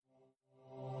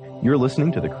You're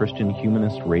listening to the Christian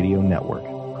Humanist Radio Network,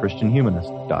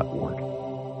 christianhumanist.org.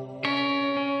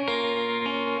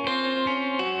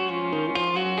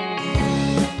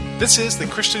 This is the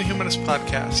Christian Humanist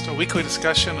Podcast, a weekly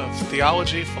discussion of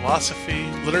theology, philosophy,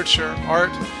 literature,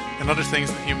 art, and other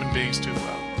things that human beings do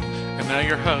well. And now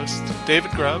your hosts,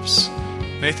 David Grubbs,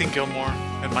 Nathan Gilmour,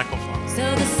 and Michial Farmer.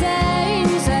 So the same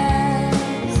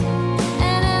says,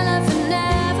 an elephant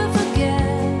never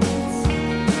forgets,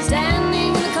 standing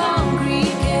in the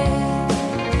concrete gate,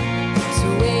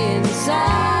 sway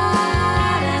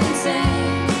inside and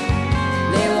insane.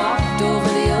 They walked over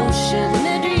the ocean,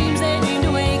 their dreams they dreamed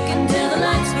awake until the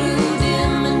lights grew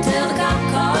dim, until the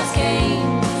cop cars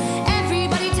came.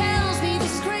 Everybody tells me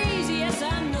this is crazy, yes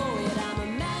I know it, I'm a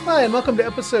man. Hi, and welcome to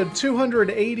episode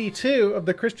 282 of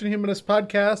the Christian Humanist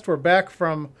Podcast. We're back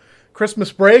from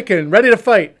Christmas break and ready to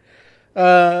fight.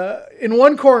 In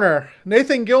one corner,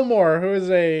 Nathan Gilmour, who is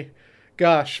a,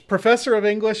 professor of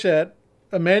English at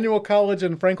Emmanuel College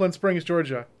in Franklin Springs,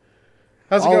 Georgia.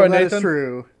 How's it going, Nathan? That is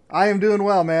true. I am doing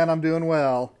well, man. I'm doing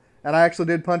well. And I actually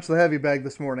did punch the heavy bag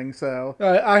this morning, so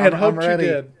I had hoped you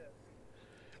did.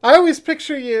 I always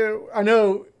picture you, I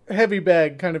know heavy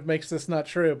bag kind of makes this not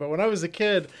true, but when I was a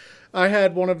kid, I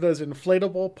had one of those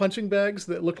inflatable punching bags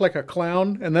that looked like a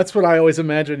clown, and that's what I always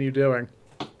imagine you doing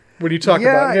when you talk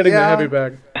about hitting the heavy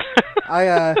bag.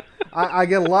 I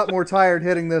get a lot more tired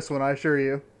hitting this one, I assure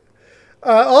you.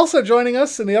 Also joining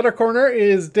us in the other corner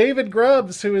is David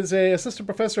Grubbs, who is an assistant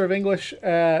professor of English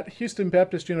at Houston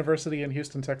Baptist University in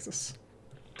Houston, Texas.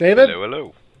 David?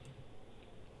 Hello.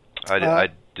 I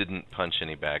didn't punch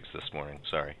any bags this morning.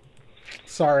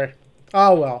 Sorry.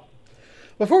 Oh, well.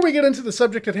 Before we get into the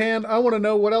subject at hand, I want to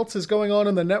know what else is going on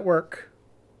in the network.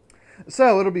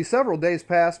 So, it'll be several days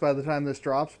past by the time this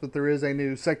drops, but there is a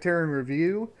new Sectarian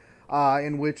Review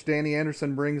in which Danny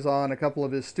Anderson brings on a couple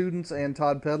of his students and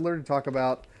Todd Pedler to talk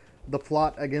about the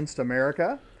plot against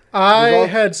America. I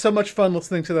had so much fun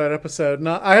listening to that episode.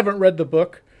 Now, I haven't read the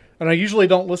book, and I usually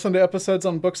don't listen to episodes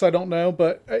on books I don't know,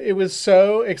 but it was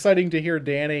so exciting to hear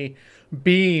Danny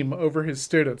beam over his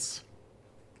students.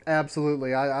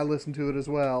 Absolutely. I listened to it as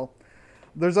well.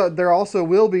 There also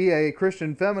will be a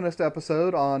Christian feminist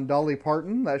episode on Dolly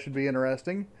Parton. That should be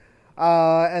interesting.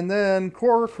 And then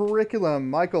core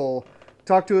curriculum. Michael,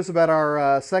 talk to us about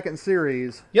our second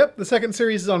series. Yep, the second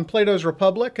series is on Plato's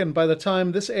Republic, and by the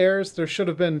time this airs, there should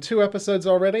have been 2 episodes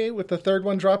already, with the third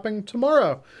one dropping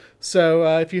tomorrow.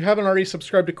 So if you haven't already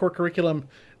subscribed to core curriculum,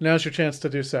 now's your chance to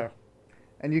do so.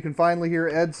 And you can finally hear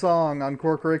Ed's song on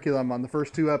core curriculum on the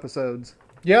first 2 episodes.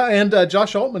 Yeah, and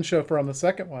Josh Altman's chauffeur on the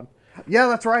second one. Yeah,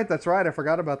 that's right. I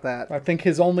forgot about that. I think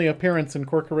his only appearance in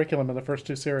core curriculum in the first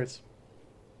 2 series.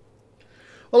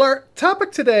 Well, our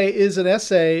topic today is an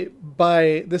essay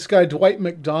by this guy, Dwight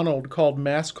MacDonald, called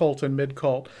Masscult and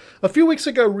Midcult. A few weeks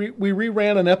ago, we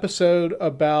reran an episode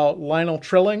about Lionel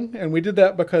Trilling, and we did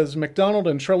that because MacDonald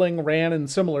and Trilling ran in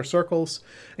similar circles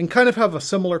and kind of have a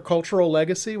similar cultural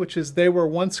legacy, which is they were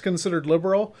once considered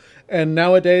liberal and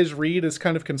nowadays read as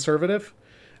kind of conservative.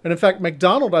 And in fact,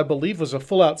 MacDonald, I believe, was a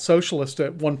full-out socialist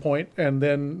at one point and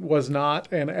then was not.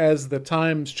 And as the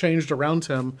times changed around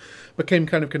him, became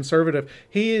kind of conservative.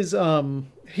 He's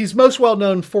most well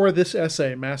known for this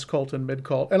essay, Masscult and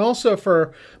Midcult, and also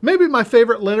for maybe my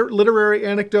favorite literary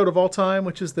anecdote of all time,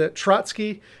 which is that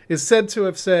Trotsky is said to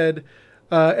have said,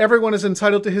 everyone is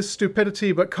entitled to his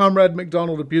stupidity, but Comrade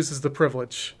MacDonald abuses the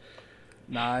privilege.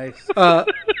 Nice.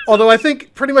 Although I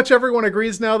think pretty much everyone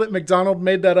agrees now that MacDonald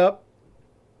made that up.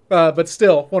 But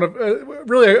still,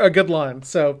 really a good line.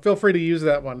 So feel free to use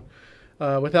that one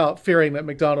without fearing that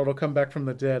MacDonald will come back from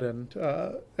the dead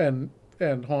and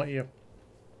haunt you.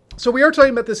 So we are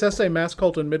talking about this essay,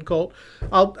 Masscult and Midcult.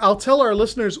 I'll tell our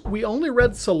listeners we only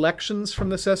read selections from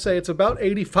this essay. It's about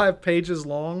 85 pages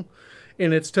long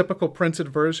in its typical printed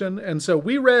version, and so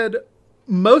we read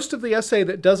most of the essay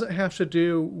that doesn't have to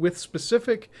do with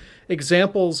specific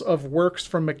examples of works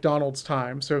from MacDonald's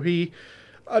time. So he.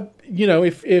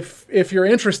 If you're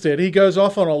interested, he goes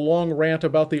off on a long rant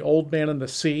about The Old Man and the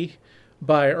Sea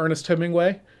by Ernest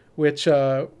Hemingway, which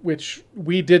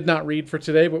we did not read for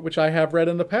today, but which I have read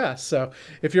in the past. So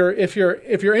if you're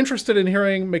interested in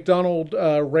hearing MacDonald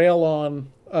rail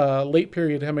on late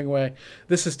period Hemingway,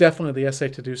 this is definitely the essay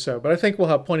to do so. But I think we'll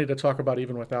have plenty to talk about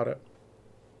even without it.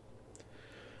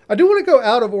 I do want to go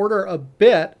out of order a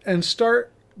bit and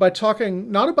start by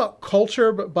talking not about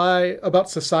culture, but about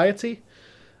society.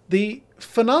 The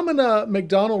phenomena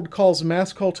MacDonald calls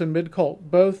Masscult and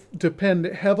Midcult both depend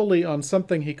heavily on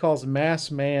something he calls mass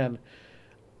man.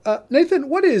 Nathan,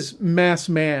 what is mass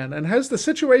man, and has the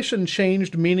situation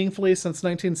changed meaningfully since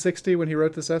 1960 when he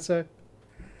wrote this essay?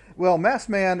 Well, Mass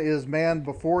Man is man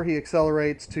before he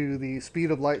accelerates to the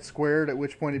speed of light squared, at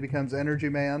which point he becomes Energy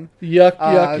Man. Yuck,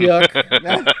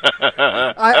 yuck.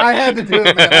 I had to do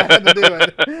it, man. I had to do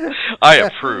it. I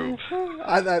approve.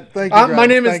 Thank you, my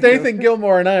name is Thank you. Nathan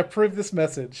Gilmour, and I approve this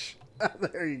message.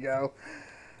 There you go.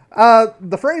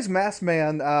 The phrase Mass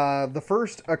Man, the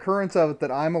first occurrence of it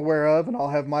that I'm aware of, and I'll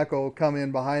have Michael come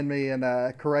in behind me and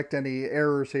correct any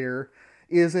errors here,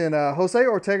 is in Jose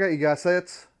Ortega y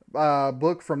Gasset's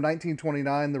book from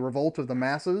 1929, The Revolt of the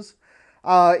Masses.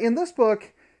 In this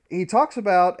book, he talks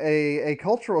about a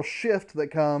cultural shift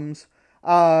that comes,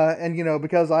 and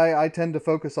because I tend to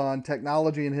focus on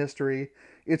technology and history,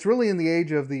 it's really in the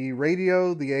age of the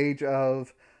radio, the age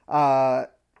of the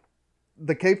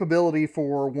capability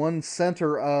for one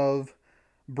center of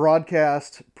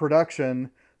broadcast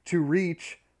production to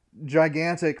reach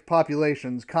gigantic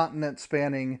populations,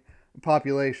 continent-spanning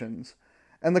populations.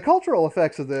 And the cultural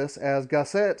effects of this, as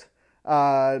Gasset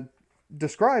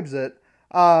describes it,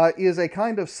 is a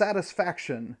kind of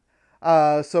satisfaction.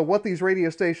 So what these radio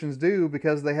stations do,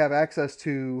 because they have access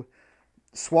to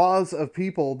swaths of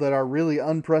people that are really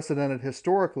unprecedented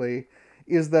historically,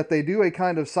 is that they do a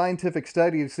kind of scientific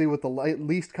study to see what the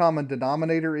least common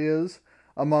denominator is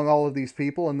among all of these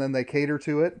people, and then they cater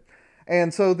to it.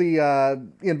 And so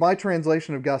in my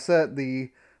translation of Gasset, the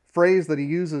phrase that he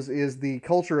uses is the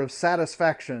culture of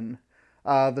satisfaction,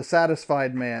 the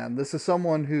satisfied man. This is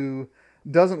someone who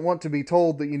doesn't want to be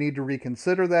told that you need to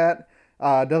reconsider that,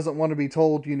 doesn't want to be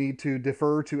told you need to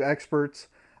defer to experts.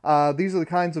 These are the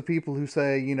kinds of people who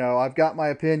say, I've got my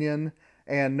opinion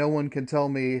and no one can tell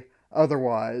me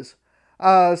otherwise.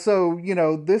 So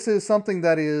this is something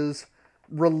that is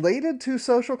related to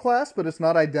social class, but it's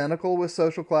not identical with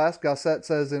social class. Gasset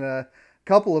says in a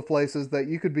couple of places that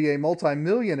you could be a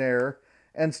multimillionaire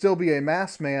and still be a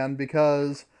mass man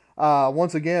because,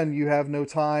 once again, you have no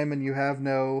time and you have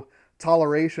no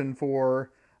toleration for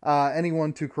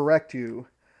anyone to correct you.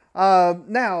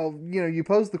 Now, you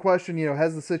pose the question,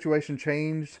 has the situation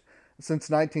changed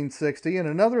since 1960? And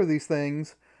another of these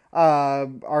things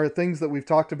are things that we've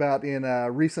talked about in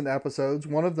recent episodes.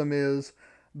 One of them is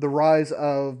the rise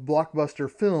of blockbuster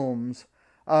films.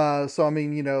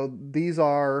 These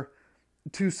are,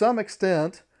 to some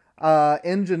extent,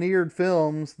 engineered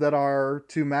films that are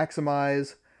to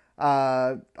maximize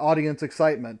audience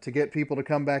excitement, to get people to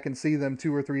come back and see them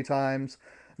 2 or 3 times,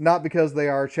 not because they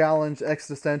are challenged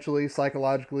existentially,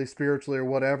 psychologically, spiritually, or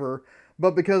whatever,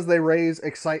 but because they raise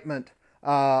excitement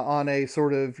on a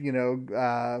sort of,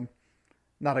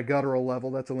 not a guttural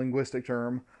level, that's a linguistic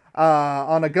term,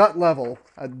 on a gut level.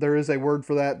 There is a word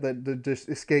for that just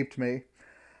escaped me.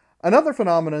 Another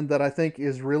phenomenon that I think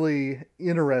is really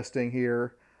interesting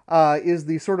here is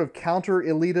the sort of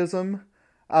counter-elitism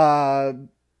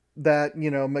that,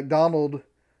 MacDonald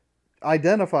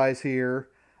identifies here,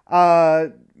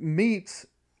 meets,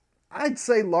 I'd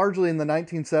say, largely in the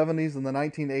 1970s and the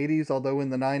 1980s, although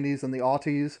in the 90s and the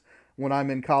aughties, when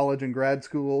I'm in college and grad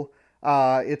school,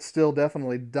 it's still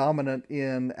definitely dominant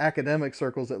in academic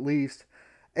circles at least,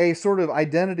 a sort of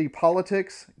identity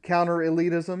politics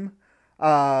counter-elitism.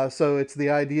 So it's the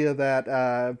idea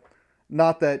that,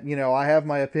 not that, I have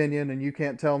my opinion and you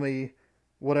can't tell me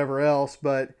whatever else,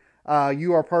 but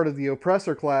you are part of the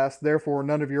oppressor class, therefore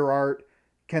none of your art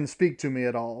can speak to me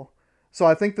at all. So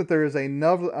I think that there is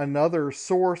another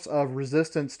source of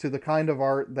resistance to the kind of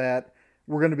art that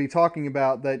we're going to be talking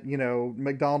about that,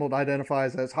 MacDonald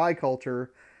identifies as high culture,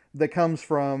 that comes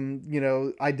from,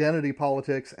 identity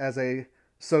politics as a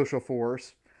social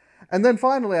force. And then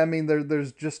finally,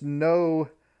 there's just no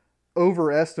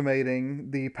overestimating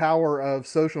the power of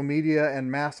social media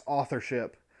and mass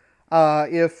authorship.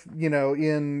 If,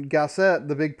 in Gasset,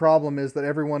 the big problem is that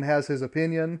everyone has his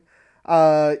opinion.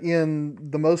 In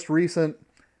the most recent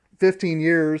 15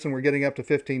 years, and we're getting up to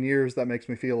 15 years, that makes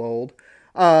me feel old,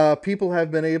 people have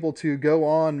been able to go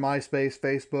on MySpace,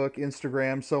 Facebook,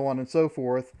 Instagram, so on and so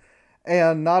forth,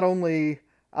 and not only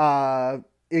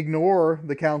ignore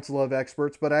the counsel of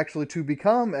experts, but actually to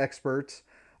become experts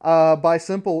by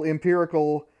simple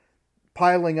empirical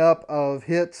piling up of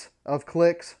hits, of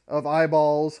clicks, of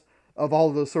eyeballs, of all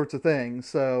of those sorts of things.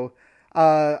 So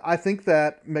I think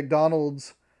that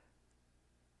MacDonald's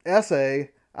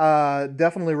essay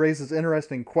definitely raises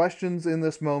interesting questions in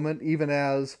this moment, even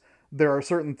as there are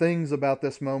certain things about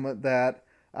this moment that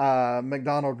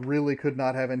MacDonald really could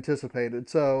not have anticipated.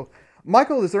 So,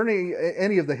 Michael, is there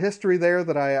any of the history there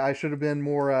that I should have been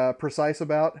more precise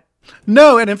about?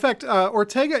 No, and in fact,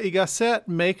 Ortega y Gasset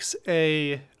makes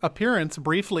a appearance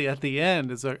briefly at the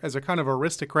end as a kind of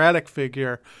aristocratic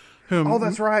figure whom Oh,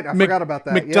 that's right. I forgot about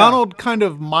that. MacDonald kind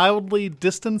of mildly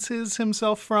distances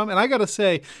himself from. And I got to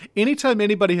say, anytime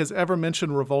anybody has ever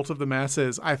mentioned Revolt of the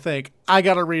Masses, I think, I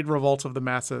got to read Revolt of the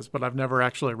Masses, but I've never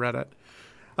actually read it.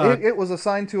 It was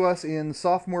assigned to us in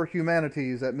sophomore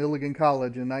humanities at Milligan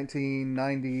College in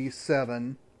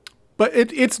 1997. But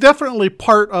it's definitely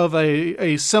part of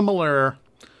a similar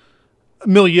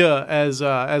milieu as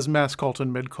Masscult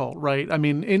and Midcult, right? I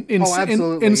mean,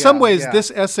 in some ways,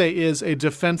 this essay is a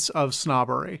defense of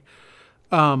snobbery,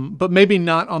 but maybe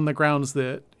not on the grounds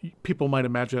that people might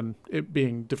imagine it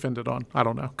being defended on. I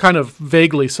don't know. Kind of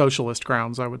vaguely socialist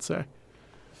grounds, I would say.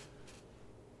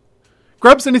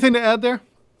 Grubbs, anything to add there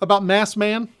about Mass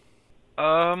Man?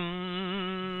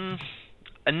 Nothing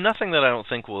that I don't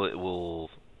think will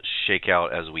shake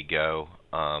out as we go.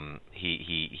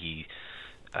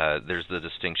 There's the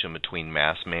distinction between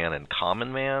mass man and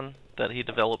common man that he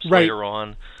develops later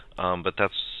on, but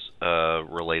that's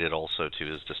related also to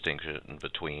his distinction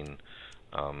between,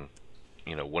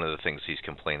 one of the things he's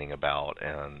complaining about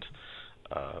and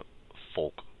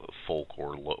folk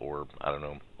or I don't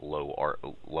know, low art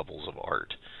levels of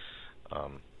art.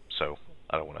 So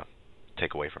I don't want to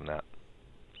take away from that.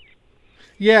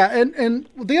 Yeah, and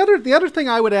the other thing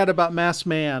I would add about Mass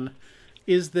Man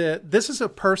is that this is a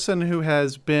person who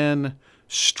has been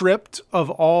stripped of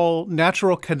all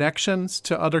natural connections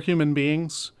to other human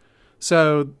beings.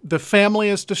 So the family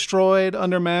is destroyed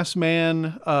under Mass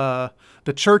Man,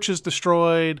 the church is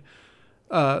destroyed,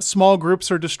 small groups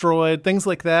are destroyed, things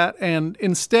like that. And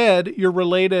instead, you're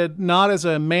related not as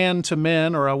a man to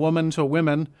men or a woman to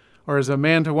women, or as a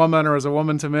man to woman or as a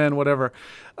woman to men, whatever.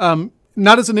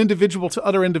 Not as an individual to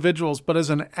other individuals, but as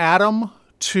an atom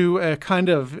to a kind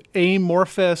of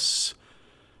amorphous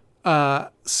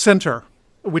center,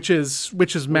 which is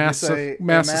mass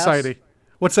society.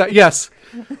 What's that? Yes,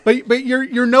 but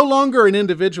you're no longer an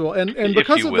individual, and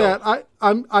because of that,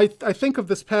 I think of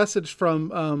this passage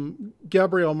from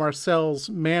Gabriel Marcel's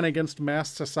 "Man Against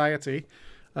Mass Society,"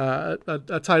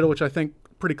 a title which I think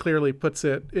pretty clearly puts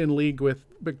it in league with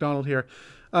MacDonald here.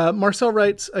 Marcel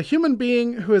writes, a human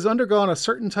being who has undergone a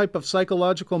certain type of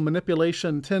psychological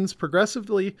manipulation tends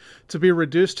progressively to be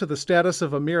reduced to the status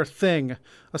of a mere thing.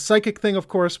 A psychic thing, of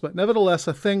course, but nevertheless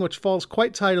a thing which falls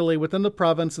quite tidily within the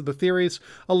province of the theories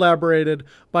elaborated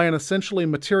by an essentially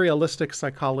materialistic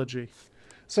psychology.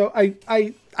 So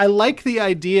I like the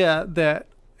idea that,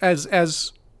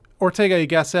 as Ortega y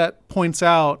Gasset points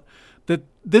out, that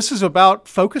this is about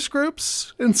focus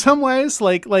groups in some ways.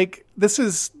 Like this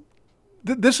is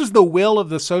the will of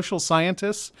the social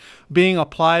scientists being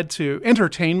applied to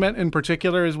entertainment in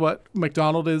particular is what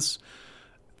MacDonald is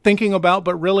thinking about,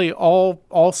 but really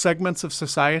all segments of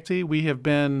society, we have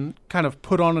been kind of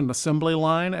put on an assembly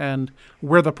line, and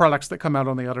we're the products that come out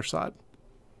on the other side.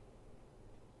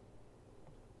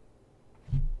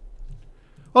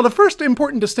 Well, the first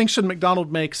important distinction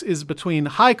MacDonald makes is between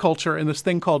high culture and this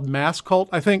thing called mass cult.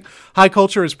 I think high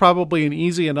culture is probably an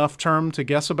easy enough term to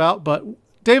guess about, but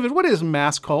David, what is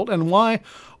mass cult, and why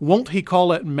won't he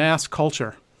call it mass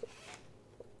culture?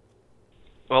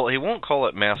 Well, he won't call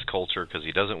it mass culture because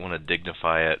he doesn't want to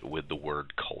dignify it with the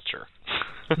word culture.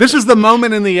 This is the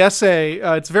moment in the essay,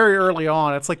 it's very early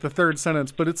on, it's like the third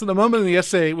sentence, but it's the moment in the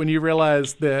essay when you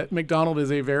realize that MacDonald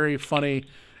is a very funny,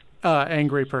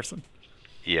 angry person.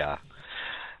 Yeah.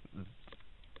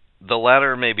 The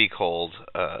latter may be called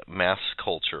mass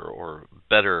culture, or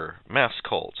better, mass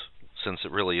cult, since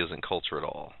it really isn't culture at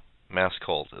all. Mass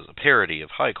cult is a parody of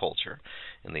high culture.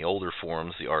 In the older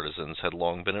forms, the artisans had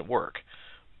long been at work,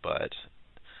 but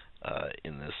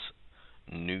in this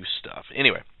new stuff.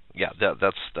 Anyway, yeah,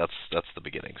 that's the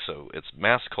beginning. So it's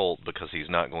mass cult because he's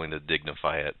not going to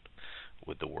dignify it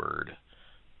with the word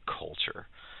culture.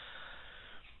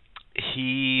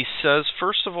 He says,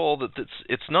 first of all, that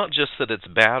it's not just that it's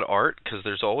bad art, because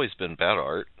there's always been bad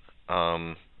art.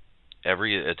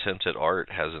 Every attempt at art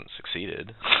hasn't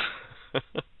succeeded.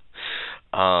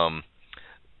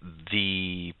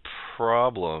 The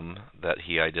problem that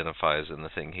he identifies in the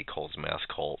thing he calls mass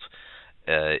cult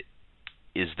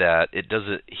is that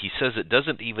he says it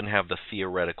doesn't even have the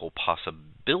theoretical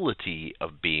possibility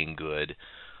of being good,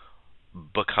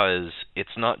 because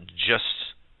it's not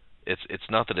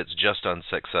that it's just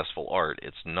unsuccessful art,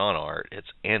 it's non-art,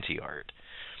 it's anti-art.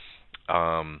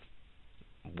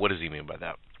 What does he mean by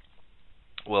that?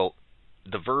 Well,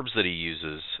 the verbs that he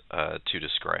uses to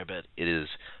describe it is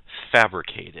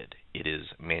fabricated, it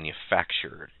is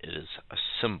manufactured, it is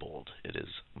assembled, it is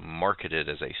marketed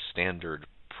as a standard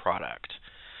product,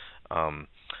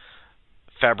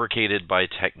 fabricated by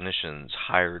technicians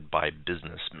hired by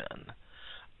businessmen.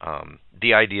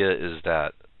 The idea is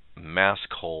that mass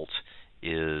cult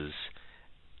is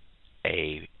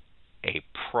a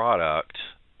product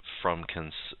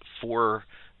for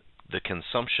the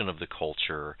consumption of the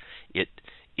culture. It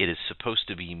is supposed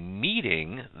to be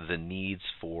meeting the needs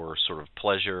for sort of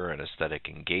pleasure and aesthetic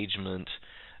engagement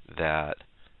that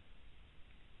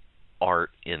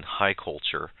art in high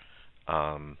culture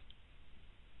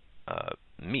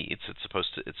meets. It's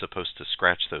supposed to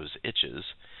scratch those itches,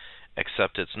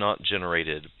 except it's not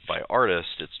generated by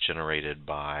artists. It's generated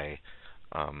by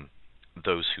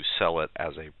those who sell it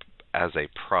as a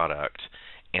product,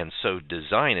 and so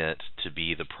design it to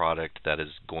be the product that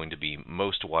is going to be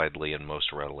most widely and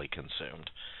most readily consumed.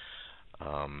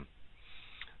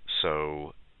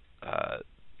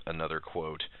 Another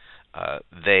quote,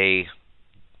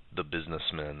 the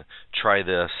businessmen, try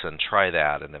this and try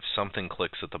that, and if something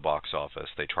clicks at the box office,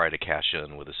 they try to cash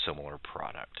in with a similar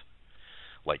product,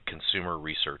 like consumer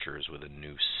researchers with a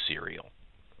new cereal.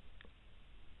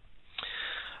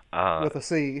 With a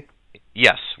C.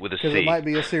 Yes, with a C. Because it might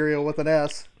be a cereal with an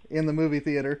S in the movie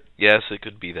theater. Yes, it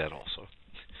could be that also.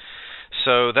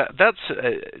 So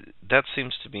that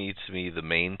seems to me the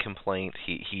main complaint.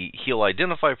 He'll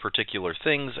identify particular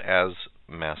things as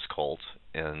mass cult,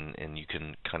 and you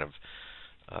can kind of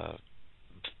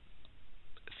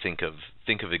think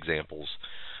of examples,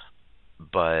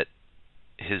 but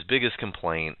his biggest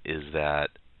complaint is that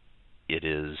it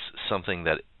is something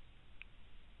that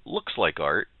looks like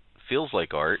art, feels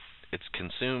like art. It's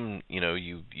consumed. You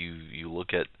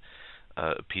look at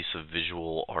a piece of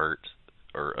visual art,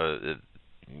 or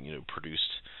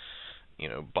produced,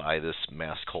 by this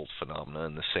mass cult phenomena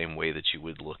in the same way that you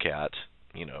would look at,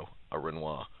 a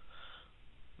Renoir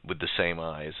with the same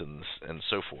eyes and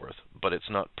so forth, but it's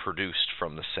not produced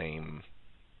from the same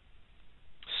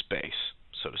space,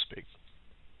 so to speak.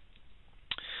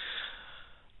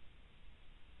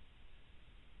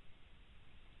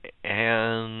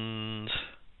 And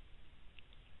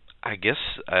I guess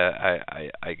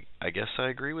I guess I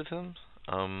agree with him,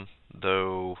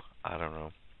 though I don't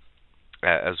know.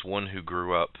 As one who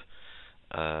grew up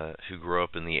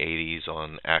in the 80s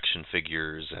on action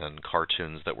figures and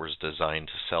cartoons that were designed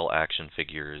to sell action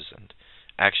figures, and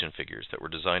action figures that were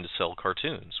designed to sell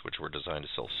cartoons, which were designed to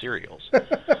sell cereals.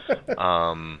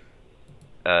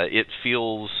 It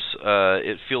feels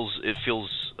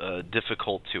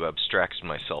difficult to abstract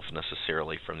myself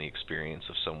necessarily from the experience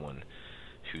of someone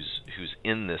who's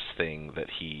in this thing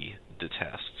that he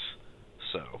detests.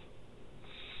 So.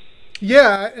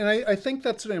 Yeah, and I think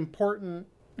that's an important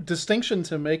distinction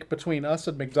to make between us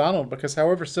and MacDonald, because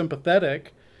however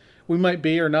sympathetic we might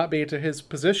be or not be to his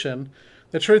position,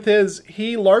 the truth is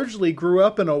he largely grew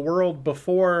up in a world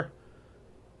before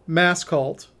mass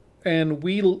cult, and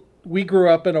we grew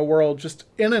up in a world just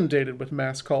inundated with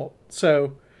mass cult.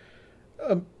 So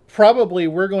probably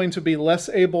we're going to be less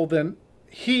able than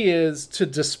he is to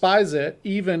despise it,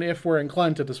 even if we're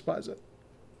inclined to despise it.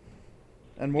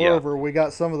 And moreover, we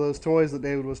got some of those toys that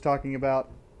David was talking about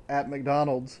at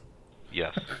McDonald's.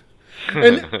 Yes.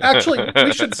 And actually,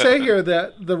 we should say here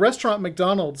that the restaurant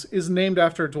McDonald's is named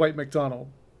after Dwight MacDonald.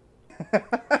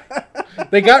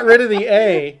 They got rid of the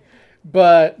A,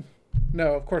 but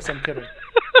no, of course I'm kidding.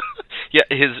 Yeah,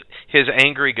 his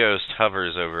angry ghost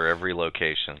hovers over every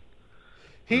location.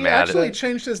 He actually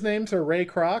changed his name to Ray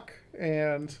Kroc,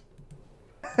 and...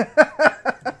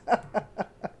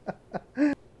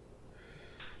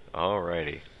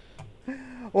 Alrighty.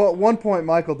 Well, one point,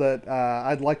 Michael, that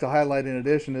I'd like to highlight in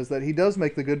addition is that he does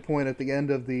make the good point at the end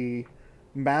of the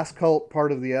mass cult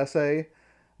part of the essay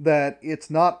that it's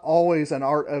not always an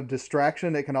art of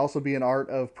distraction. It can also be an art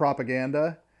of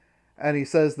propaganda. And he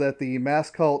says that the mass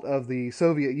cult of the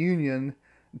Soviet Union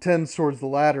tends towards the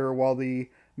latter, while the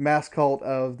mass cult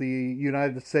of the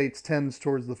United States tends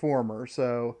towards the former.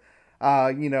 So,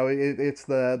 it's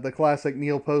the classic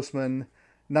Neil Postman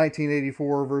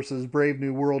 1984 versus Brave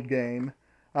New World game.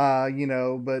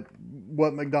 But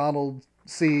what MacDonald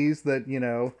sees that,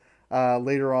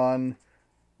 later on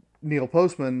Neil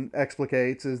Postman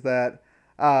explicates is that,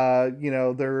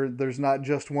 there's not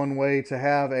just one way to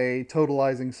have a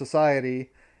totalizing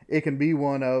society. It can be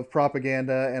one of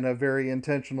propaganda and a very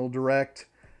intentional, direct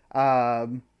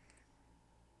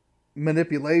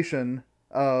manipulation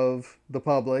of the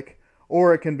public,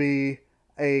 or it can be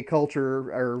a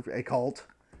culture or a cult,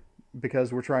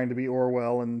 because we're trying to be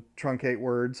Orwell and truncate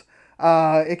words.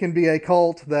 It can be a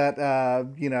cult that,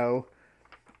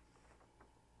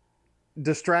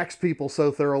 distracts people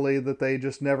so thoroughly that they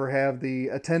just never have the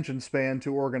attention span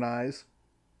to organize.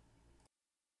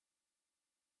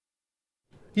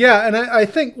 Yeah, and I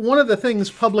think one of the things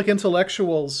public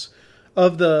intellectuals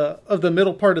of the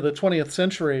middle part of the 20th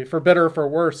century, for better or for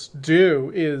worse,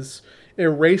 do is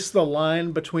erase the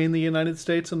line between the United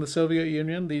States and the Soviet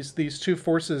Union. These two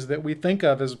forces that we think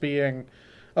of as being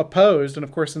opposed, and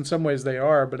of course in some ways they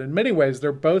are, but in many ways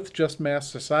they're both just mass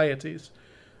societies,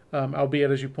 albeit,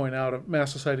 as you point out,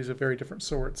 mass societies of very different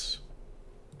sorts.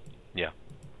 Yeah.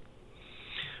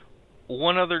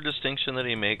 One other distinction that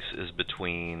he makes is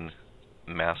between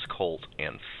Masscult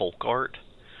and folk art,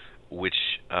 which,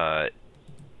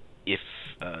 if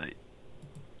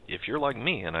you're like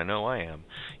me, and I know I am,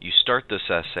 you start this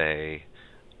essay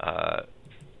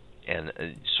and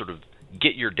sort of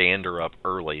get your dander up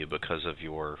early because of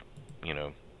your,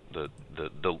 the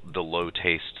low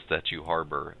tastes that you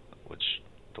harbor, which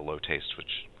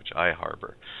I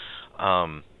harbor.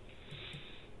 I'm,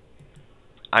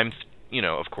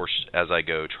 of course, as I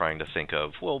go trying to think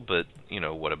of, well, but,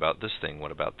 what about this thing?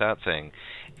 What about that thing?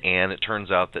 And it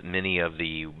turns out that many of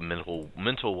the mental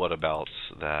whatabouts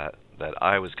that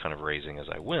I was kind of raising as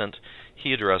I went,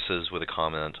 he addresses with a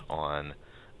comment on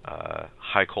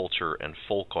high culture and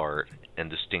folk art and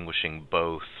distinguishing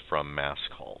both from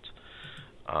Masscult.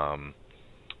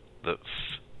 The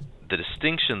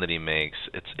distinction that he makes,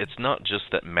 it's not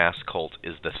just that Masscult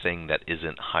is the thing that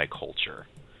isn't high culture.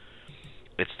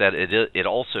 It's that it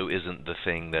also isn't the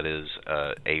thing that is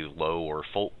a low or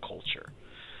folk culture.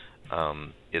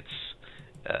 It's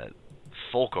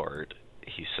folk art,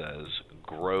 he says,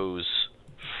 grows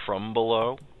from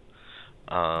below.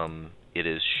 It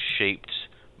is shaped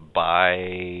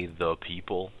by the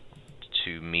people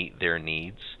to meet their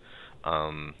needs,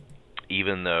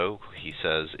 even though, he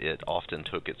says, it often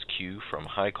took its cue from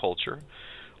high culture,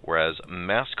 whereas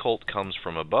Masscult comes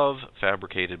from above,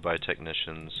 fabricated by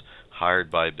technicians,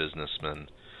 hired by businessmen.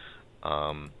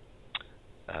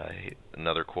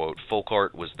 Another quote, folk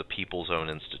art was the people's own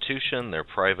institution, their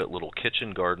private little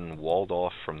kitchen garden walled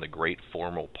off from the great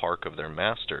formal park of their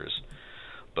masters.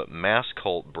 But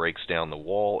Masscult breaks down the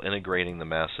wall, integrating the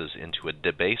masses into a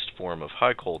debased form of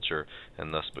high culture,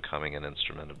 and thus becoming an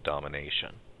instrument of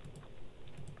domination.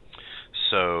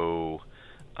 So,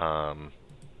 to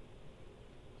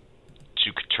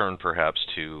turn perhaps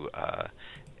to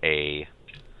a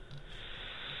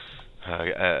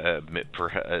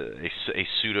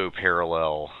pseudo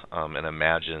parallel, an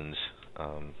imagined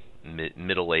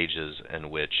Middle Ages in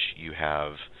which you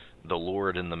have the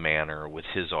lord in the manor with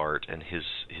his art and his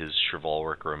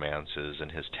chivalric romances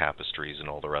and his tapestries and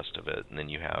all the rest of it, and then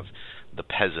you have the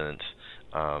peasant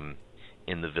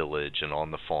in the village and on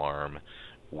the farm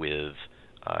with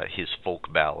his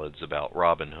folk ballads about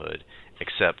Robin Hood,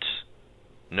 except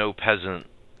no peasant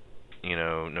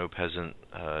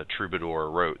troubadour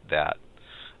wrote that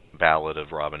ballad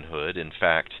of Robin Hood. In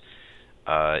fact,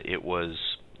 it was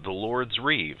the Lord's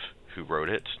Reeve who wrote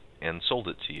it and sold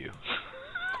it to you.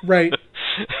 Right.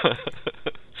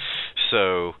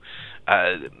 So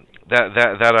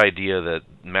that idea that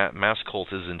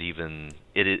Masscult isn't even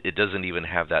it doesn't even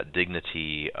have that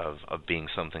dignity of being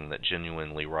something that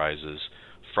genuinely rises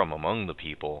from among the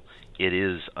people. It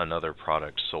is another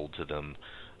product sold to them,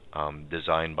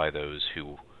 designed by those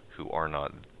who are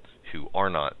not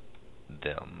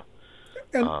them.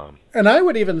 And I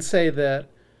would even say that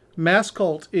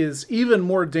Masscult is even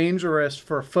more dangerous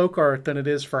for folk art than it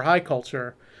is for high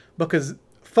culture, because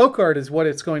folk art is what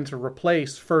it's going to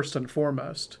replace first and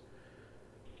foremost.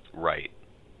 Right.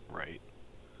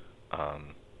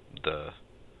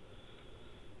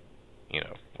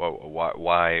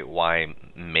 Why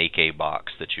make a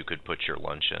box that you could put your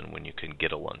lunch in when you can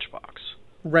get a lunchbox?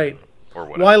 Right. Or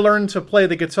whatever. Why learn to play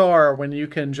the guitar when you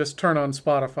can just turn on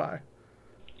Spotify?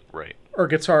 Right. Or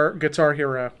Guitar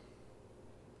Hero.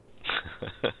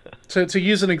 To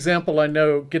use an example I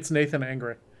know gets Nathan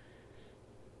angry.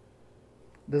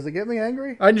 Does it get me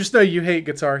angry? I just know you hate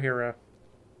Guitar Hero.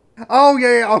 Oh,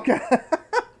 yeah, okay.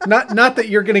 Not that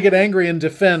you're going to get angry and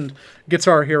defend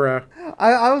Guitar Hero.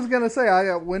 I was going to say,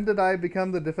 when did I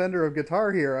become the defender of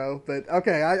Guitar Hero? But,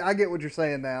 okay, I get what you're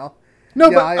saying now. No,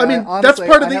 yeah, but, I mean, honestly,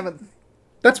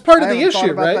 that's part of the issue, thought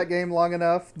about right? That game long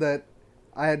enough that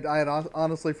I had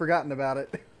honestly forgotten about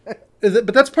it.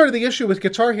 But that's part of the issue with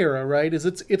Guitar Hero, right? It's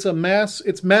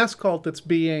Masscult that's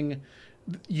being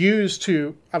used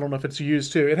to, I don't know if it's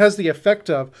used to, it has the effect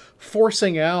of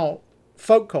forcing out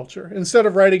folk culture. Instead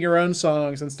of writing your own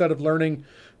songs, instead of learning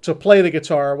to play the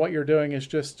guitar, what you're doing is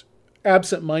just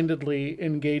absent-mindedly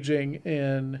engaging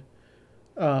in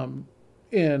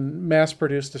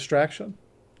mass-produced distraction.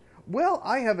 Well,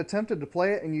 I have attempted to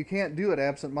play it, and you can't do it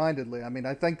absent-mindedly. I mean,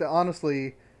 I think that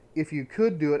honestly, if you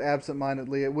could do it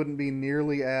absent-mindedly, it wouldn't be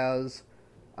nearly as,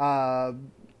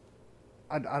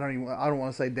 I don't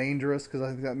want to say dangerous because I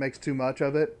think that makes too much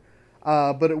of it.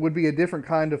 But it would be a different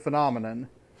kind of phenomenon.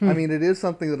 I mean, it is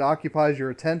something that occupies your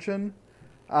attention,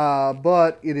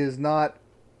 but it is not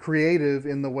creative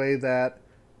in the way that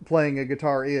playing a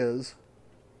guitar is.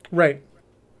 Right.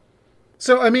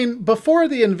 So, I mean, before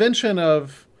the invention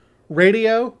of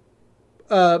radio,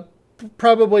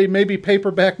 probably maybe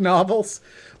paperback novels,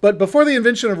 but before the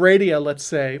invention of radio, let's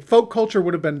say, folk culture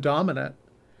would have been dominant.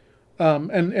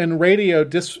 And radio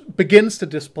begins to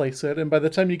displace it. And by the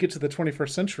time you get to the 21st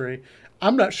century,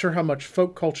 I'm not sure how much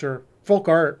folk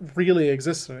art really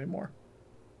exists anymore.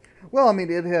 Well, I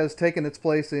mean, it has taken its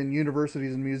place in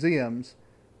universities and museums.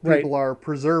 People are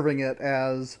preserving it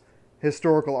as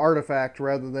historical artifact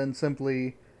rather than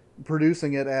simply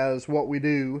producing it as what we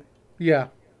do. Yeah.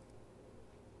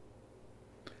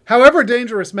 However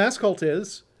dangerous Masscult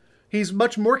is, he's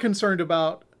much more concerned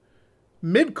about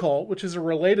Midcult, which is a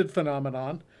related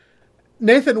phenomenon.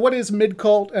 Nathan, what is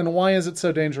Midcult and why is it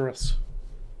so dangerous?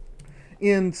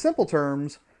 In simple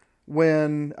terms,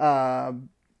 when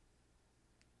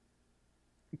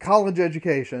college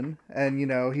education, and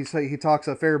he talks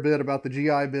a fair bit about the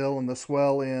GI Bill and the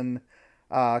swell in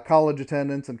college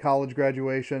attendance and college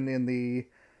graduation in the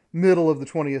middle of the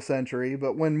 20th century.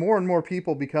 But when more and more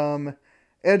people become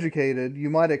educated, you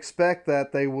might expect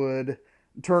that they would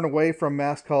turn away from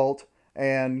Masscult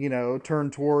and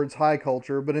turn towards high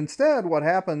culture. But instead, what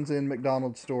happens in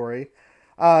MacDonald's story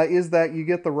is that you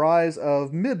get the rise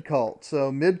of Midcult.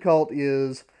 So Midcult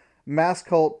is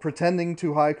Masscult pretending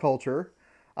to high culture.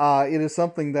 It is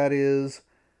something that is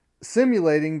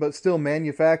simulating but still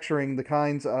manufacturing the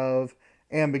kinds of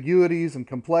ambiguities and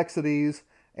complexities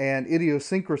and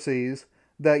idiosyncrasies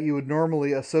that you would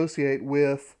normally associate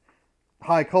with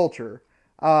high culture.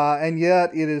 And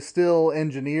yet it is still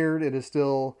engineered, it is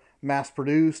still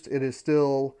mass-produced, it is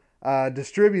still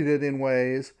distributed in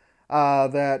ways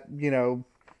that,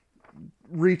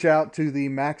 reach out to the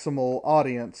maximal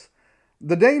audience.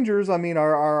 The dangers,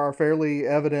 are fairly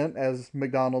evident as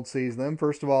MacDonald sees them.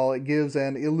 First of all, it gives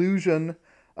an illusion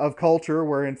of culture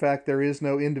where, in fact, there is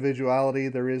no individuality,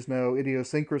 there is no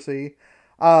idiosyncrasy.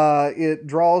 It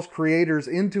draws creators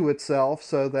into itself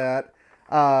so that,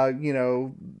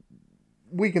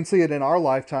 we can see it in our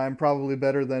lifetime probably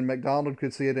better than MacDonald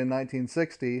could see it in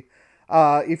 1960.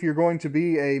 If you're going to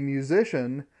be a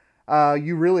musician,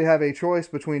 you really have a choice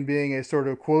between being a sort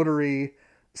of quotary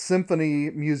symphony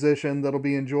musician that'll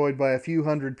be enjoyed by a few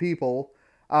hundred people,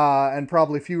 and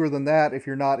probably fewer than that if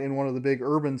you're not in one of the big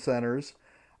urban centers.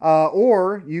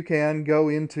 Or you can go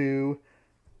into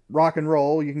rock and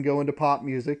roll, you can go into pop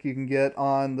music, you can get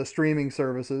on the streaming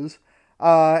services,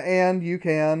 and you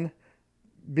can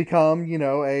become,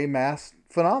 a mass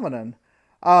phenomenon.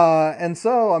 And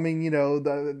so,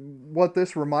 what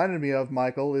this reminded me of,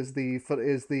 Michael, is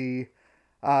the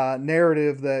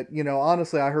narrative that,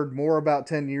 honestly, I heard more about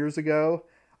 10 years ago.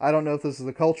 I don't know if this is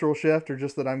a cultural shift or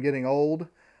just that I'm getting old.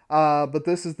 But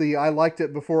this is I liked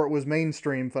it before it was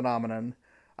mainstream phenomenon.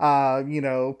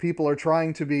 People are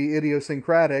trying to be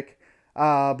idiosyncratic,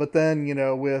 but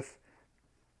then, with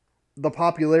the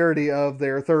popularity of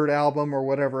their third album or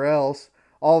whatever else,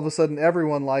 all of a sudden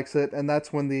everyone likes it, and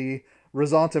that's when the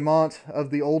ressentiment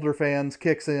of the older fans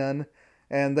kicks in,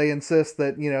 and they insist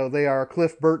that, they are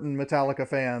Cliff Burton Metallica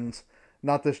fans,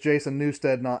 not this Jason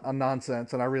Newsted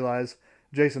nonsense. And I realize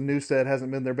Jason Newsted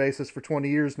hasn't been their bassist for 20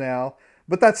 years now,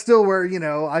 but that's still where,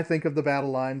 I think of the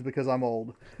battle lines because I'm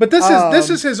old. But this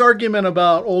is his argument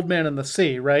about Old Man and the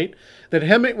Sea, right? That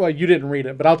well, you didn't read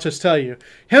it, but I'll just tell you.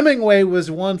 Hemingway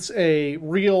was once a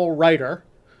real writer,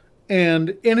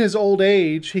 and in his old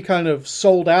age, he kind of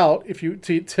sold out, if you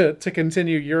to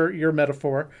continue your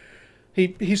metaphor.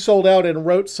 He sold out and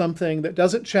wrote something that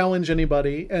doesn't challenge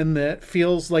anybody and that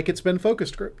feels like it's been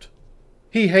focus grouped.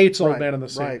 He hates Old Man and the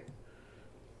Sea. Right.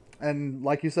 And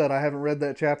like you said, I haven't read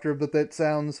that chapter, but that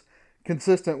sounds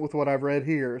consistent with what I've read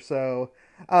here. So,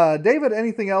 David,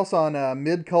 anything else on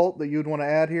Midcult that you'd want to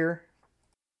add here?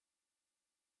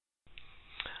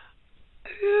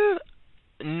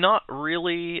 Not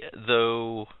really,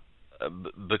 though,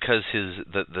 because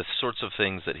the sorts of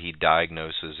things that he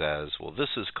diagnoses as, well, this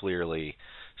is clearly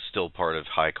still part of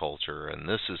high culture, and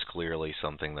this is clearly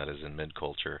something that is in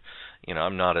mid-culture.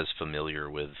 I'm not as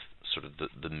familiar with sort of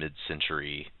the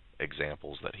mid-century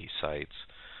examples that he cites.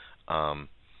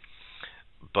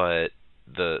 But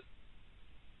the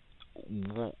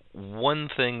one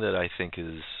thing that I think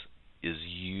is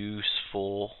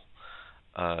useful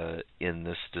in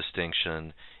this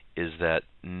distinction is that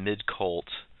mid-cult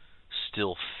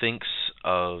still thinks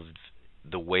of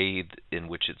the way in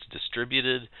which it's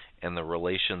distributed and the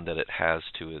relation that it has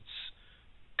to its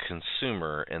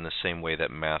consumer in the same way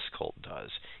that Masscult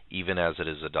does, even as it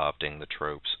is adopting the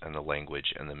tropes and the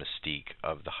language and the mystique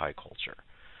of the high culture.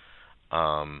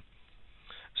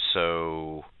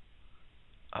 So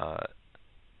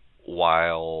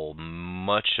while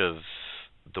much of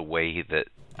the way that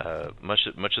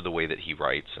he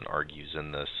writes and argues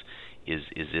in this is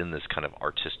in this kind of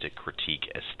artistic critique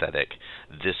aesthetic,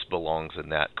 this belongs in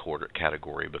that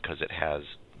category because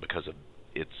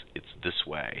it's this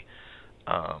way.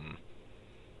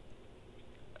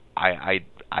 I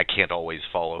can't always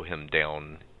follow him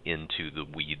down into the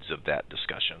weeds of that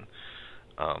discussion,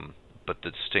 but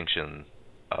the distinction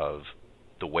of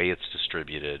the way it's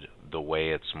distributed, the way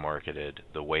it's marketed,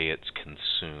 the way it's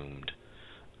consumed,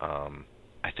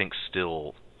 I think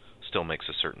still makes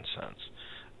a certain sense.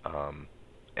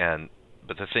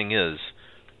 But the thing is,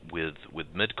 with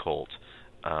Midcult,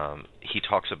 he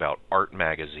talks about art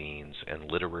magazines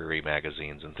and literary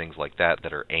magazines and things like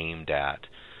that are aimed at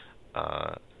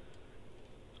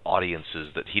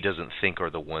audiences that he doesn't think are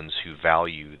the ones who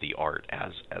value the art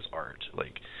as art.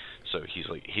 Like, so he's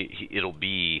like, it'll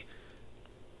be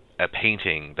a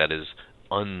painting that is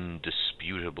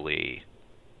undisputably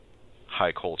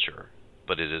high culture,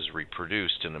 but it is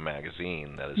reproduced in a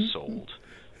magazine that is sold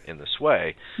in this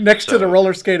way. Next to the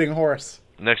roller skating horse.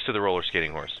 Next to the roller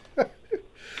skating horse.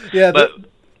 Yeah,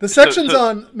 the sections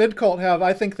on Midcult have,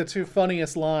 I think, the two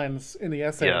funniest lines in the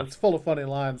essay. Yeah. It's full of funny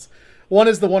lines. One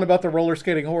is the one about the roller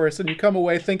skating horse, and you come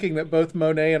away thinking that both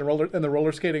Monet and the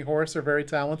roller skating horse are very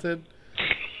talented.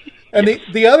 And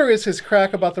the other is his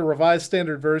crack about the Revised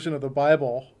Standard Version of the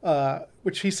Bible,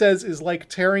 which he says is like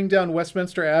tearing down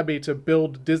Westminster Abbey to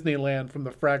build Disneyland from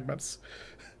the fragments.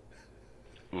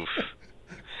 Oof.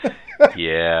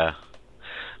 Yeah.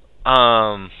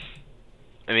 I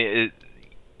mean,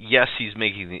 yes, he's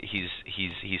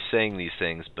saying these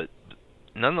things, but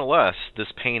nonetheless,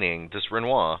 this painting, this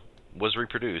Renoir, was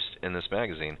reproduced in this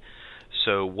magazine.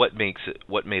 So what made it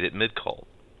Midcult,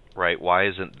 right? Why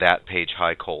isn't that page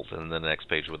high cult and then the next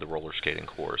page with the roller skating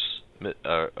horse?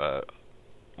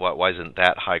 Why isn't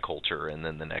that high culture and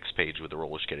then the next page with the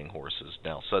roller skating horses?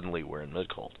 Now suddenly we're in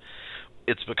Midcult.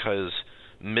 It's because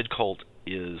Midcult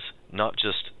is not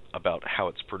just about how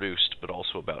it's produced, but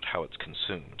also about how it's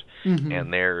consumed. Mm-hmm.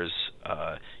 And there's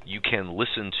you can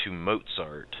listen to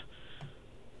Mozart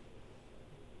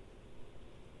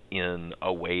in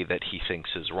a way that he thinks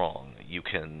is wrong. You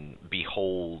can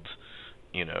behold,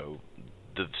 the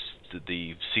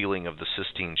ceiling of the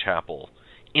Sistine Chapel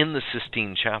in the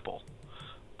Sistine Chapel,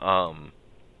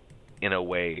 in a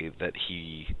way that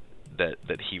he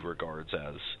regards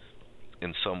as,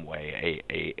 in some way,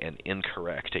 an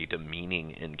incorrect, a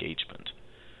demeaning engagement.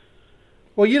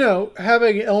 Well,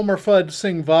 having Elmer Fudd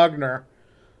sing Wagner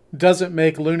doesn't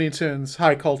make Looney Tunes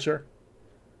high culture.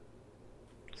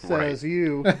 Says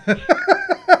you.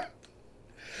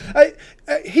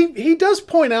 He does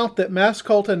point out that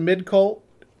Masscult and Midcult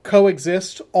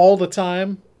coexist all the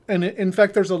time. And in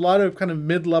fact, there's a lot of kind of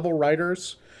mid-level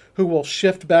writers who will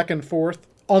shift back and forth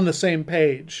on the same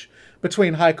page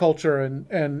between high culture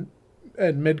and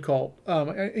Midcult.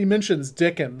 He mentions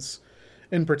Dickens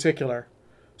in particular.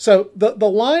 So the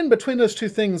line between those two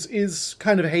things is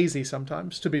kind of hazy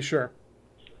sometimes, to be sure.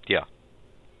 Yeah.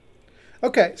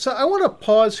 Okay, so I want to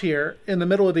pause here in the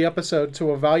middle of the episode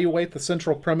to evaluate the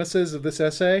central premises of this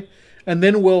essay, and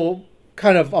then we'll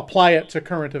kind of apply it to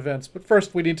current events. But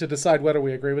first, we need to decide whether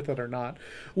we agree with it or not.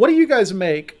 What do you guys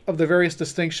make of the various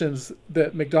distinctions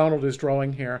that MacDonald is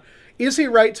drawing here? Is he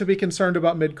right to be concerned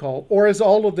about Midcult, or is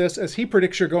all of this, as he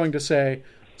predicts you're going to say,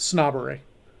 snobbery?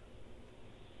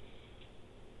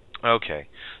 Okay,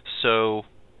 so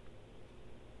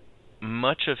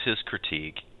much of his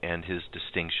critique and his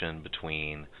distinction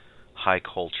between high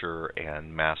culture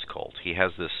and mass cult, he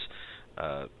has this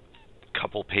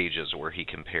couple pages where he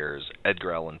compares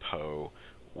Edgar Allan Poe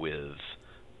with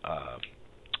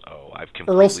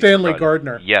Earl Stanley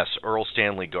Gardner. Yes, Earl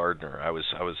Stanley Gardner. I was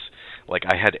like,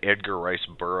 I had Edgar Rice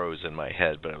Burroughs in my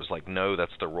head, but I was like, no,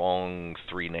 that's the wrong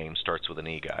three names, starts with an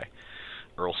E guy.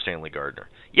 Earl Stanley Gardner.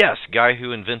 Yes, guy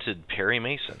who invented Perry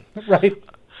Mason. Right.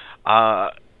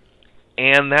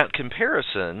 And that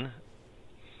comparison,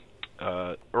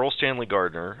 Earl Stanley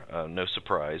Gardner, no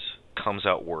surprise, comes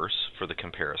out worse for the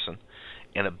comparison.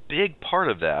 And a big part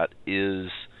of that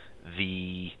is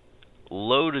the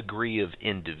low degree of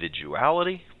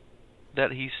individuality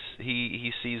that he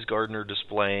sees Gardner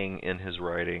displaying in his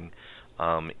writing,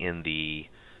 in the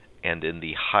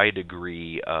high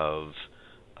degree of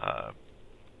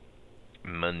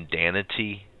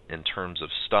mundanity in terms of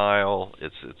style.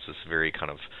 It's this very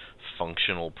kind of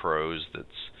functional prose that's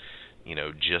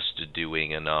just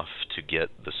doing enough to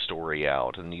get the story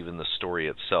out, and even the story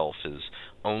itself is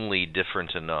only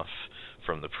different enough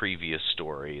from the previous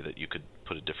story that you could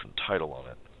put a different title on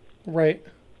it. Right.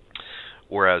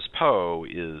 Whereas Poe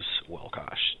is, well,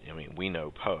 gosh, we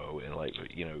know Poe, and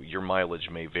your mileage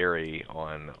may vary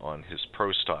on his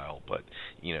prose style, but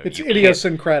it's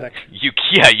idiosyncratic. You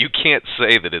can't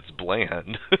say that it's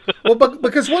bland. Well,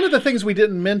 because one of the things we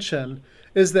didn't mention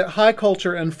is that high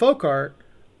culture and folk art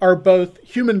are both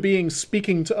human beings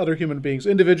speaking to other human beings,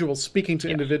 individuals speaking to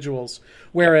individuals,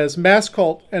 whereas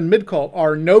Masscult and Midcult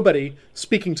are nobody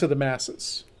speaking to the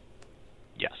masses.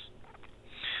 Yes.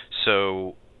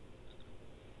 So,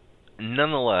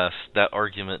 nonetheless, that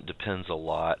argument depends a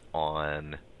lot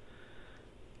on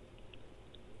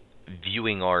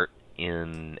viewing art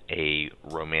in a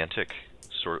romantic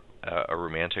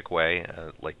way,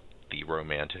 like the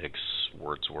Romantics,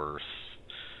 Wordsworth,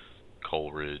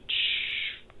 Coleridge,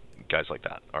 guys like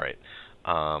that. All right.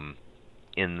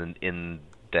 In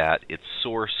that its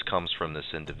source comes from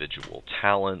this individual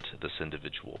talent, this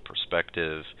individual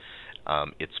perspective.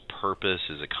 Its purpose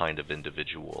is a kind of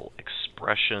individual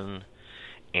expression,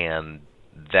 and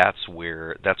that's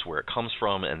where it comes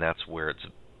from, and that's where its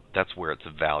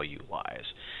value lies.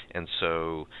 And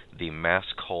so the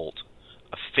Masscult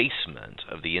effacement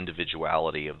of the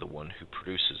individuality of the one who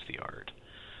produces the art,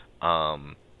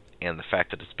 and the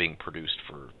fact that it's being produced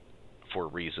for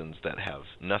reasons that have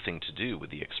nothing to do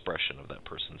with the expression of that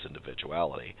person's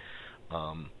individuality,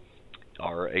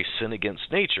 are a sin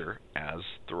against nature, or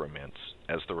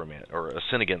a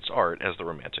sin against art as the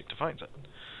Romantic defines it.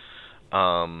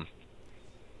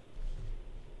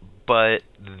 But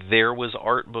there was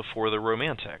art before the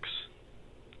Romantics.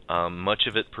 Much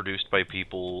of it produced by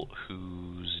people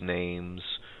whose names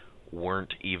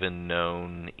weren't even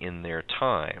known in their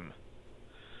time.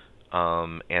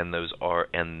 And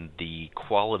the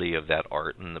quality of that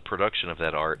art and the production of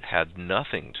that art had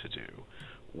nothing to do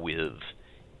with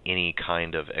any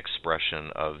kind of expression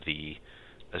of the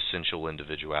essential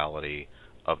individuality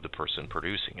of the person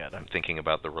producing it. I'm thinking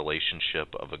about the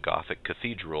relationship of a Gothic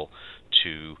cathedral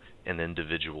to an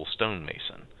individual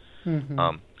stonemason,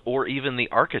 or even the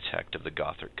architect of the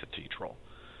Gothic cathedral.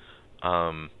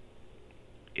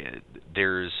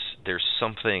 There's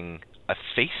something, a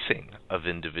facing of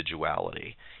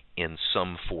individuality in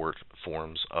some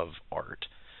forms of art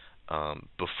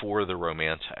before the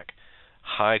Romantic.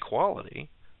 High quality,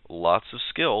 lots of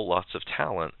skill, lots of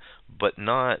talent, but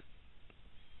not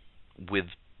with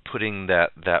putting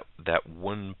that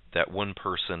one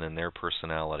person and their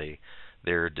personality,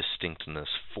 their distinctness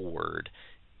forward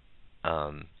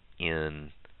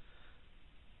in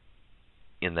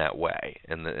that way.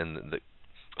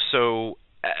 So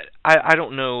I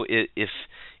don't know if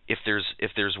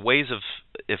there's ways of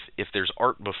if there's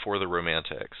art before the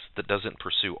Romantics that doesn't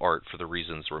pursue art for the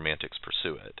reasons Romantics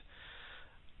pursue it.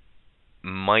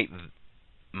 Might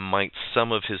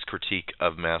some of his critique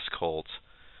of Masscult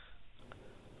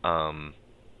have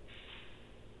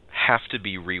to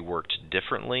be reworked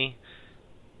differently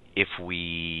if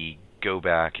we go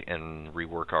back and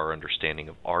rework our understanding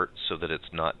of art so that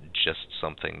it's not just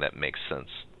something that makes sense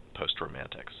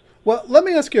post-Romantics? Well, let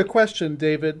me ask you a question,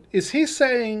 David. Is he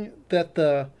saying that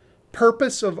the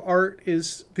purpose of art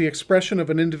is the expression of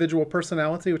an individual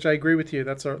personality, which I agree with you,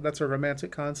 that's a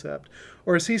Romantic concept,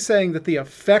 or is he saying that the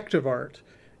effect of art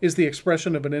is the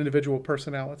expression of an individual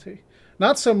personality?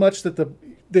 Not so much that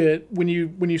when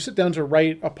you sit down to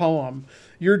write a poem,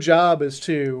 your job is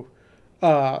to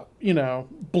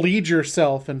bleed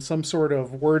yourself in some sort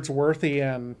of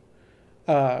Wordsworthian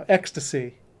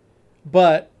ecstasy,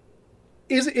 but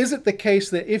is it the case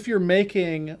that if you're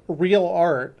making real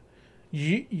art,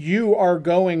 you're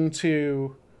going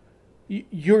to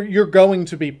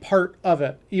be part of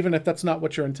it, even if that's not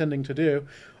what you're intending to do?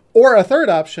 Or a third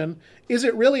option, is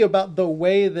it really about the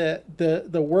way that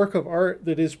the work of art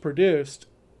that is produced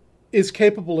is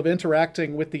capable of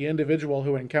interacting with the individual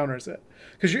who encounters it?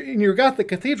 Because in your Gothic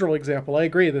cathedral example, I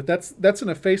agree that that's an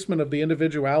effacement of the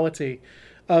individuality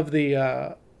of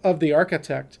the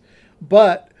architect.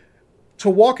 But to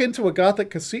walk into a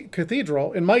Gothic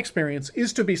cathedral, in my experience,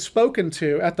 is to be spoken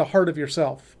to at the heart of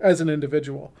yourself as an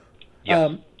individual.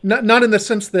 Yes. Not in the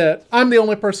sense that I'm the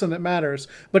only person that matters,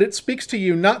 but it speaks to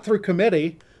you not through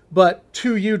committee, but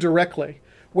to you directly.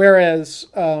 Whereas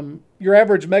your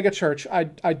average megachurch,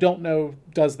 I don't know,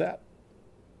 does that.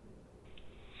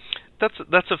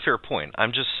 That's a fair point.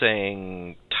 I'm just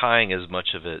saying, tying as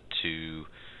much of it to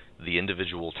the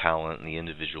individual talent and the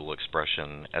individual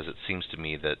expression as it seems to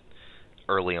me that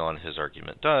early on his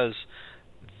argument does,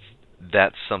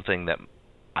 that's something that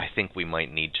I think we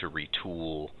might need to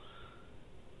retool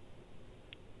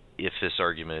if this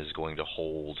argument is going to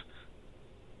hold,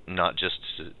 not just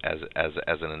as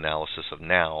an analysis of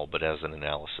now, but as an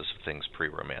analysis of things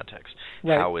pre-Romantics.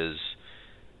 Right. How is,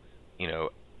 the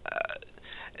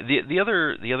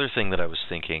other thing that I was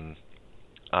thinking,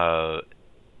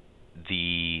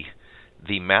 the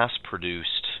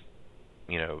mass-produced,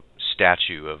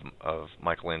 statue of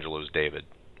Michelangelo's David,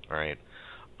 right,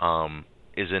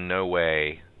 is in no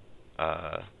way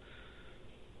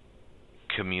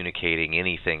communicating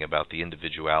anything about the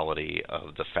individuality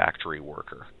of the factory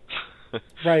worker,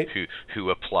 right? who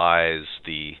applies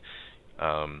the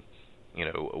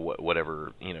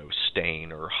whatever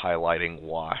stain or highlighting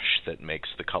wash that makes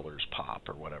the colors pop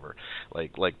or whatever.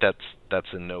 Like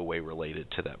that's in no way related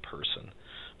to that person.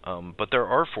 But there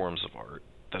are forms of art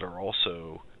that are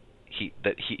also he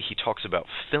talks about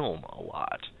film a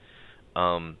lot.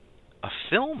 A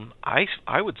film,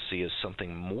 I would see as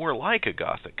something more like a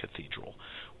Gothic cathedral,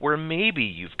 where maybe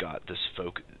you've got this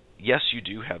focus. Yes, you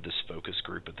do have this focus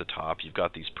group at the top. You've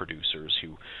got these producers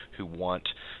who want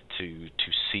to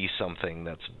see something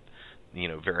that's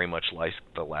very much like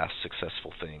the last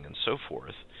successful thing and so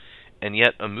forth. And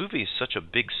yet, a movie is such a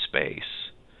big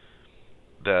space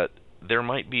that there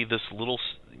might be this little,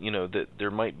 that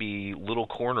there might be little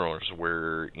corners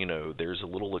where, there's a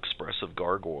little expressive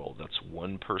gargoyle that's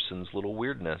one person's little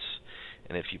weirdness,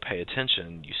 and if you pay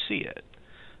attention, you see it.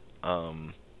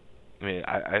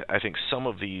 I think some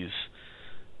of these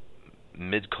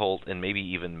mid-cult and maybe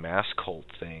even mass-cult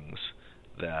things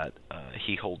that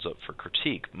he holds up for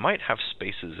critique might have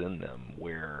spaces in them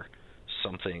where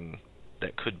something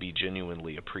that could be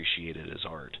genuinely appreciated as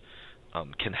art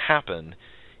can happen,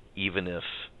 even if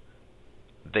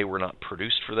they were not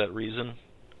produced for that reason,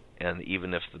 and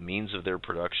even if the means of their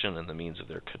production and the means of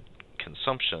their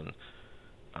consumption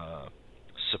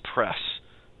suppress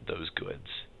those goods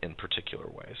in particular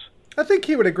ways. I think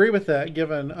he would agree with that,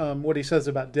 given what he says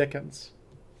about Dickens.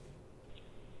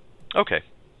 Okay.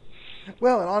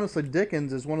 Well, and honestly,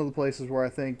 Dickens is one of the places where I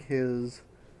think his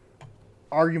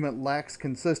argument lacks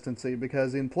consistency,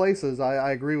 because in places,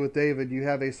 I agree with David, you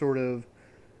have a sort of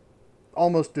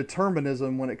almost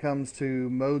determinism when it comes to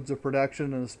modes of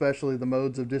production, and especially the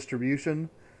modes of distribution,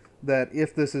 that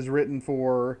if this is written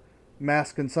for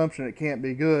mass consumption, it can't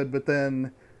be good, but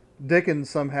then Dickens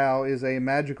somehow is a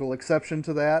magical exception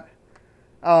to that.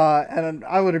 And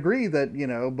I would agree that,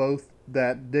 both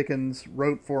that Dickens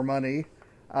wrote for money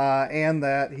and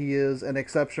that he is an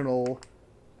exceptional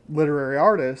literary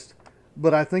artist,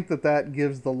 but I think that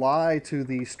gives the lie to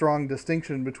the strong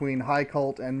distinction between high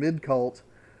cult and mid cult,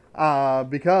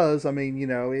 because,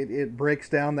 it breaks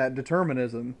down that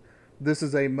determinism. This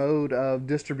is a mode of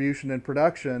distribution and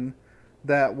production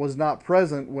that was not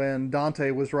present when Dante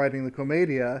was writing the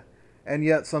Commedia, and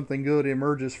yet something good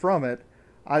emerges from it.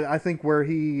 I think where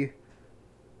he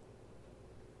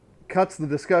cuts the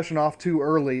discussion off too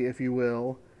early, if you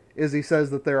will, is he says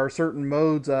that there are certain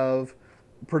modes of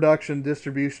production,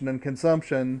 distribution, and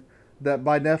consumption that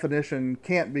by definition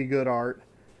can't be good art.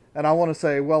 And I want to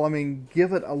say, well,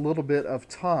 give it a little bit of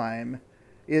time.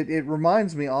 It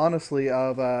reminds me, honestly,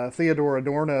 of Theodore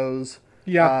Adorno's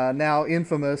now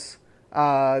infamous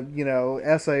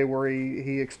essay where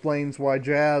he explains why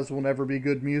jazz will never be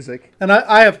good music. And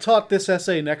I have taught this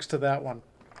essay next to that one.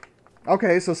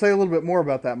 Okay, so say a little bit more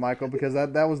about that, Michael, because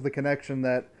that was the connection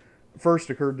that first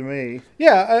occurred to me.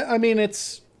 Yeah,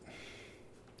 it's...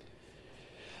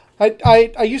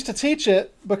 I used to teach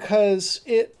it because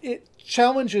it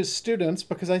challenges students,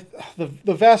 because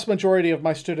the vast majority of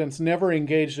my students never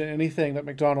engaged in anything that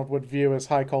MacDonald would view as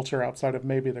high culture outside of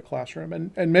maybe the classroom,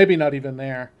 and maybe not even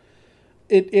there.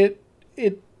 It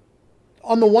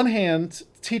on the one hand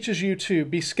teaches you to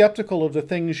be skeptical of the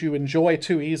things you enjoy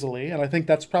too easily, and I think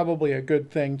that's probably a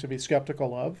good thing to be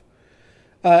skeptical of.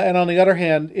 And on the other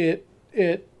hand, it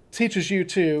teaches you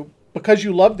to, because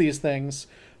you love these things,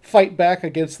 fight back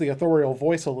against the authorial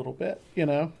voice a little bit.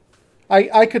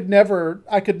 I could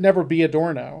never be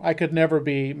Adorno. I could never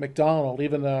be MacDonald,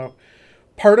 even though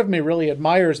part of me really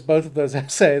admires both of those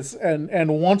essays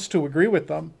and wants to agree with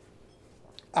them.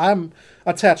 I'm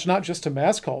attached not just to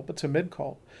Masscult, but to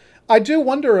Midcult. I do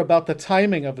wonder about the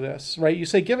timing of this, right? You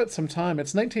say give it some time.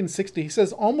 It's 1960. He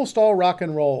says almost all rock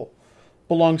and roll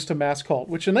belongs to Masscult,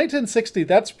 which in 1960,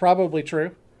 that's probably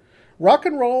true. Rock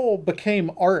and roll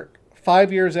became art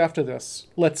 5 years after this,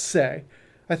 let's say.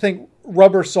 I think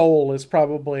Rubber Soul is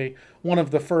probably one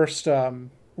of the first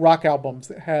rock albums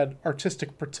that had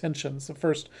artistic pretensions, the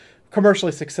first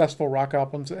commercially successful rock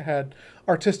albums that had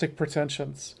artistic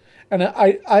pretensions. And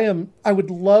I would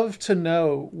love to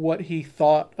know what he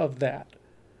thought of that.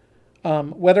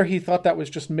 Whether he thought that was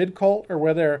just mid-cult or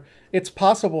whether it's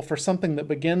possible for something that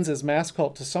begins as mass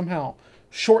cult to somehow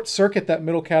short-circuit that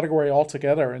middle category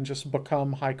altogether and just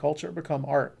become high culture, become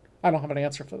art. I don't have an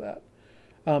answer for that.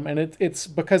 And it's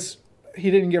because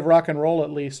he didn't give rock and roll, at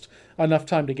least, enough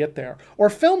time to get there. Or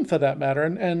film, for that matter.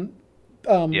 And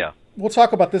we'll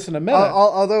talk about this in a minute.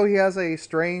 Although he has a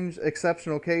strange,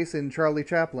 exceptional case in Charlie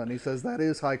Chaplin. He says that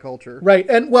is high culture. Right.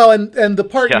 And the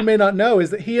part you may not know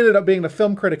is that he ended up being the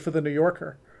film critic for The New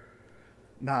Yorker.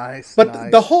 Nice.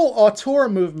 But the whole auteur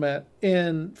movement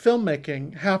in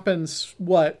filmmaking happens,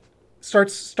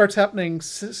 starts happening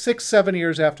 6-7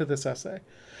 years after this essay.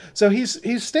 So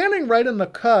he's standing right in the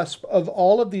cusp of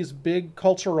all of these big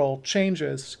cultural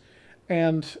changes.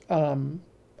 And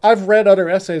I've read other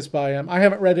essays by him. I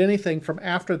haven't read anything from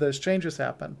after those changes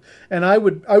happened. And I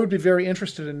would be very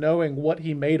interested in knowing what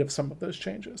he made of some of those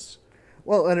changes.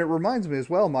 Well, and it reminds me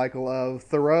as well, Michael, of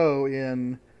Thoreau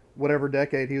in whatever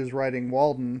decade he was writing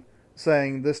Walden,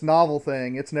 saying this novel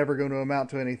thing, it's never going to amount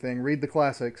to anything. Read the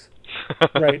classics.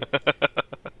 Right.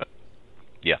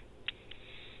 Yeah.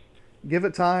 Give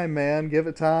it time, man. Give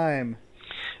it time.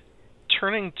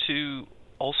 Turning to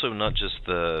also not just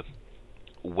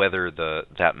whether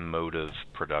that mode of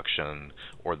production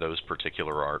or those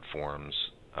particular art forms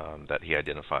that he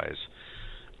identifies,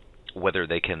 whether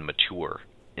they can mature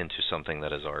into something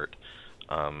that is art.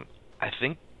 I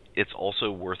think it's also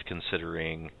worth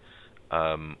considering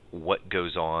what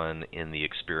goes on in the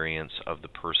experience of the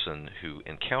person who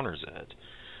encounters it.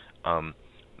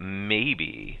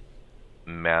 Maybe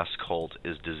mass cult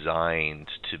is designed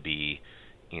to be,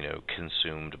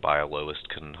 consumed by a lowest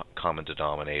common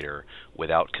denominator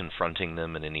without confronting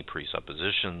them in any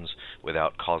presuppositions,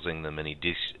 without causing them any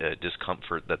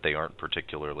discomfort that they aren't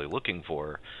particularly looking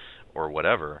for, or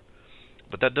whatever.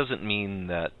 But that doesn't mean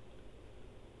that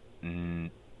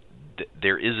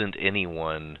there isn't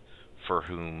anyone for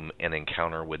whom an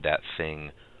encounter with that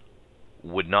thing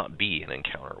would not be an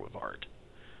encounter with art.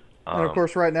 And of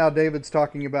course, right now, David's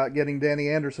talking about getting Danny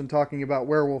Anderson talking about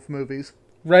werewolf movies.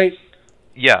 Right.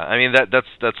 Yeah, I mean that's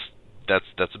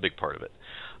a big part of it.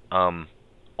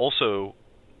 Also,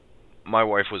 my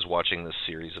wife was watching this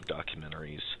series of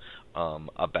documentaries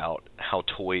about how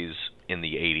toys in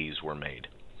the 80s were made.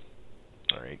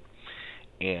 All right,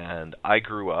 and I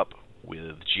grew up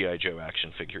with G.I. Joe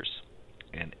action figures,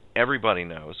 and everybody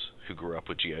knows who grew up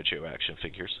with G.I. Joe action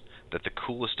figures that the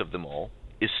coolest of them all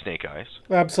is Snake Eyes.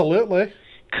 Absolutely.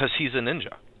 Because he's a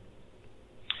ninja.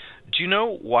 Do you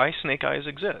know why Snake Eyes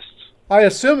exists? I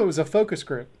assume it was a focus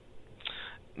group.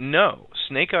 No,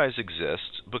 Snake Eyes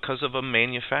exists because of a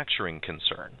manufacturing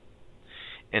concern.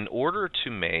 In order to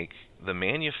make the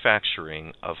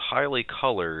manufacturing of highly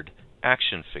colored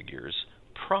action figures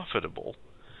profitable,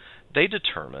 they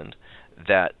determined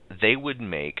that they would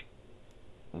make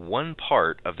one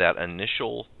part of that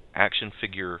initial action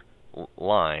figure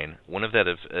line, one of that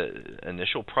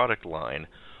initial product line,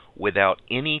 without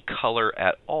any color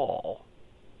at all,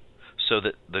 so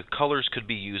that the colors could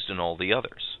be used in all the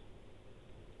others.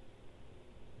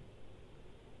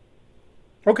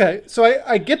 Okay, so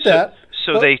I get that.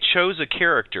 So they chose a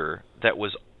character that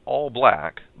was all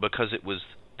black because it was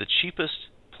the cheapest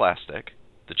plastic,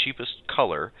 the cheapest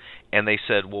color, and they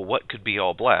said, well, what could be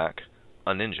all black?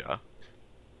 A ninja.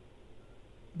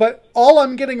 But all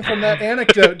I'm getting from that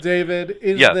anecdote, David,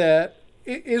 is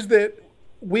that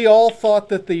we all thought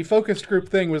that the focus group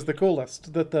thing was the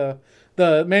coolest, that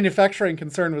the manufacturing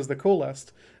concern was the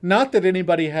coolest. Not that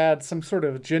anybody had some sort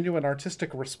of genuine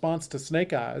artistic response to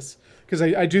Snake Eyes, because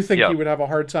I do think you would have a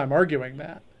hard time arguing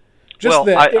that. Just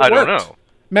that it worked. I don't know.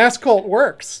 Mass cult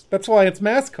works. That's why it's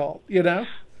mass cult,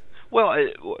 Well,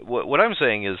 what I'm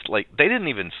saying is, they didn't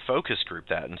even focus group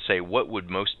that and say, what would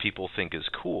most people think is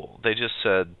cool? They just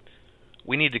said,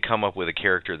 we need to come up with a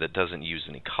character that doesn't use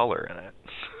any color in it.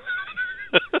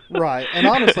 Right. And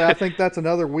honestly, I think that's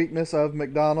another weakness of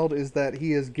MacDonald, is that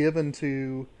he is given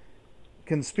to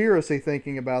conspiracy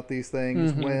thinking about these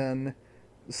things when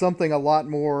something a lot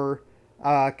more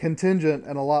contingent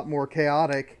and a lot more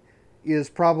chaotic is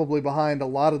probably behind a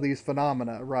lot of these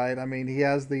phenomena, right? I mean, he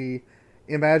has the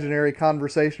imaginary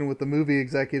conversation with the movie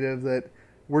executive that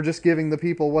we're just giving the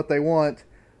people what they want,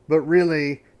 but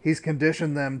really he's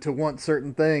conditioned them to want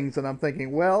certain things. And I'm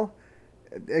thinking, well,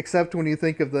 except when you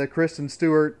think of the Kristen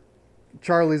Stewart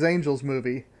Charlie's Angels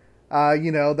movie,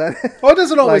 that... Well, it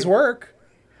doesn't always work.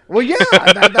 Well, yeah,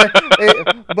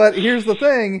 but here's the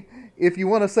thing. If you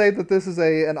want to say that this is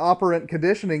an operant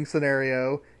conditioning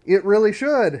scenario, it really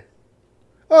should.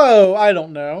 Oh, I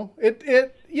don't know.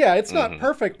 It's not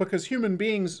perfect because human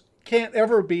beings can't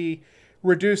ever be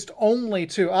reduced only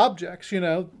to objects.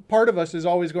 Part of us is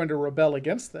always going to rebel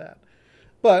against that.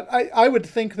 But I would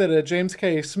think that a James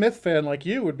K. Smith fan like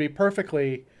you would be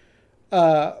perfectly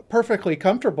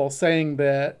comfortable saying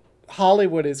that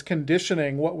Hollywood is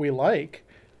conditioning what we like.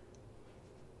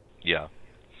 Yeah.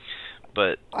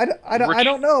 But I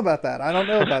don't know about that. I don't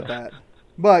know about that.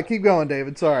 But keep going,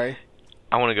 David. Sorry.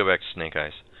 I want to go back to Snake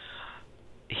Eyes.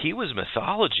 He was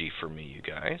mythology for me, you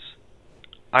guys.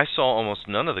 I saw almost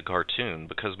none of the cartoon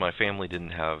because my family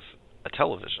didn't have a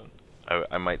television.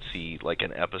 I might see like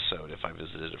an episode if I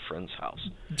visited a friend's house.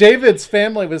 David's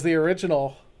family was the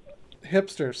original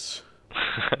hipsters.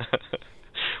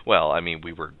 Well, I mean,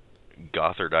 we were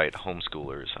Gothardite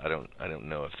homeschoolers. I don't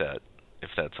know if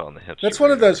that's on the hipster. That's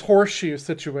one of those horseshoe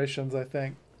situations, I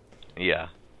think. Yeah.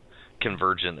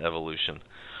 Convergent evolution.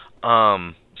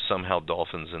 Somehow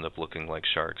dolphins end up looking like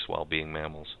sharks while being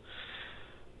mammals.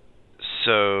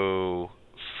 So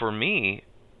for me,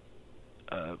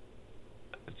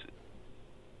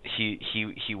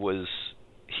 he was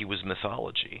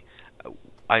mythology.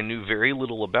 I knew very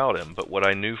little about him, but what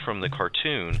I knew from the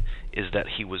cartoon is that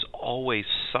he was always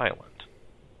silent.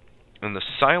 And the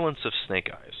silence of Snake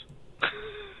Eyes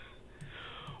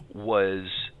was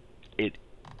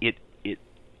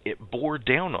it bore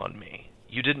down on me.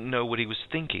 You didn't know what he was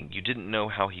thinking. You didn't know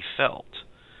how he felt.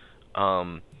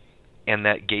 And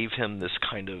that gave him this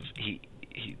kind of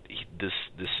this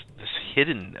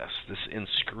hiddenness, this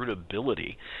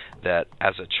inscrutability that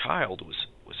as a child was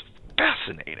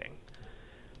fascinating.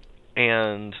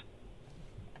 And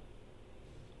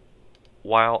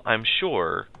while I'm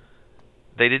sure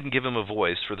they didn't give him a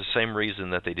voice for the same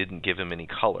reason that they didn't give him any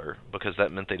color, because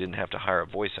that meant they didn't have to hire a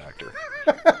voice actor.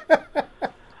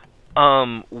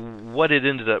 What it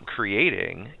ended up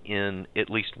creating in at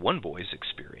least one boy's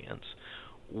experience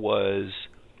was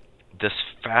this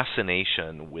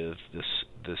fascination with this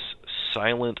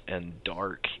silent and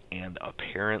dark and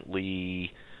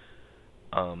apparently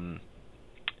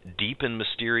deep and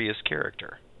mysterious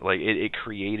character. Like it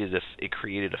created a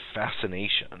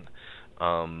fascination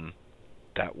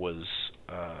that was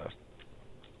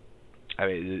I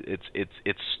mean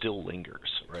it still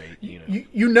lingers, right?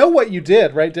 You know what you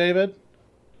did, right, David?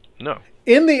 No.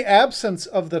 In the absence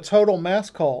of the total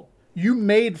Masscult, you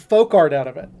made folk art out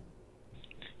of it.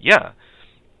 Yeah.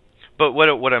 But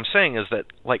what I'm saying is that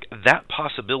like that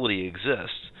possibility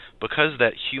exists because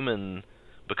the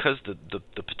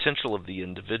potential of the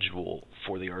individual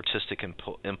for the artistic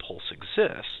impulse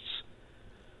exists.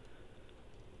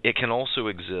 It can also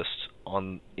exist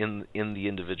in the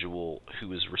individual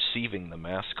who is receiving the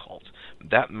Masscult.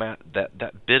 That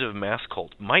bit of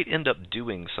Masscult might end up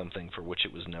doing something for which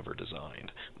it was never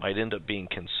designed. Might end up being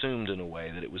consumed in a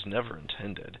way that it was never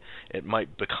intended. It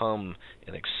might become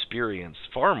an experience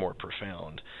far more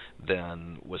profound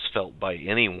than was felt by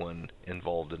anyone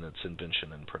involved in its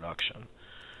invention and production.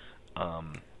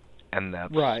 And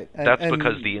that's right. That's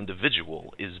because the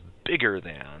individual is bigger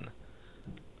than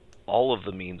all of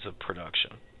the means of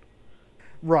production.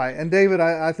 Right. And David,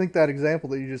 I think that example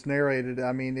that you just narrated,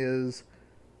 I mean, is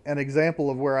an example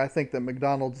of where I think that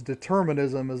MacDonald's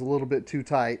determinism is a little bit too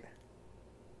tight.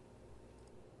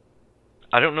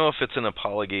 I don't know if it's an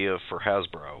apologia for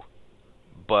Hasbro,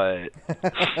 but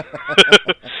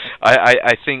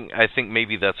I think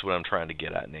maybe that's what I'm trying to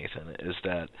get at, Nathan, is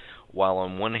that while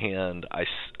on one hand I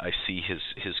see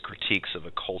his critiques of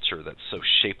a culture that's so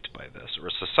shaped by this, or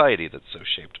a society that's so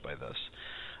shaped by this,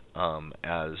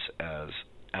 as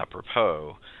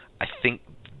apropos, I think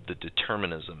the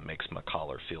determinism makes my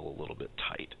collar feel a little bit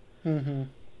tight. Mm-hmm.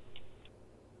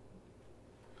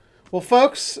 Well,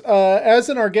 folks, as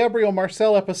in our Gabriel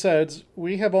Marcel episodes,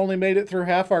 we have only made it through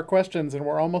half our questions, and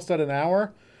we're almost at an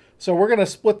hour. So we're going to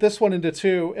split this one into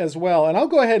two as well. And I'll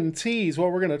go ahead and tease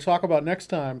what we're going to talk about next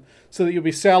time so that you'll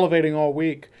be salivating all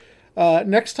week.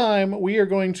 Next time, we are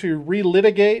going to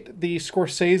relitigate the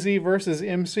Scorsese versus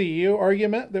MCU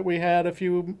argument that we had a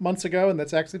few months ago in the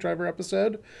Taxi Driver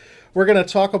episode. We're going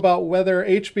to talk about whether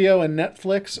HBO and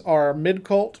Netflix are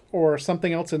mid-cult or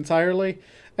something else entirely.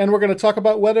 And we're going to talk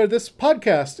about whether this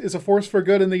podcast is a force for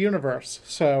good in the universe.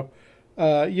 So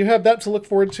you have that to look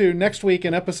forward to next week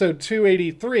in episode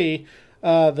 283,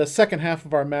 the second half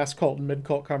of our Masscult and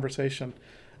Midcult conversation.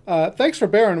 Thanks for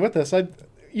bearing with us.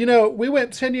 We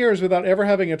went 10 years without ever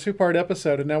having a two-part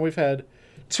episode, and now we've had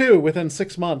two within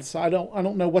 6 months. I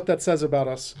don't know what that says about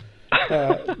us.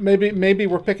 Maybe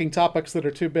we're picking topics that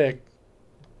are too big.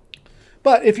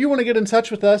 But if you want to get in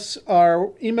touch with us,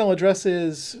 our email address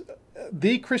is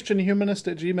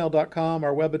thechristianhumanist@gmail.com.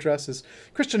 Our web address is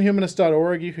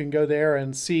christianhumanist.org. You can go there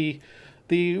and see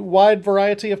the wide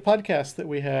variety of podcasts that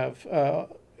we have.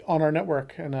 on our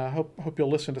network, and hope you'll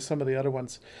listen to some of the other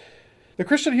ones. The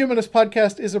Christian Humanist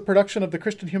Podcast is a production of the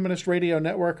Christian Humanist Radio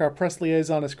Network. Our press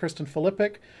liaison is Kristen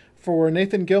Filippic. For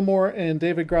Nathan Gilmour and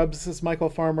David Grubbs, this is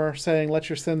Michial Farmer saying, let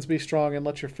your sins be strong and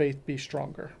let your faith be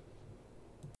stronger.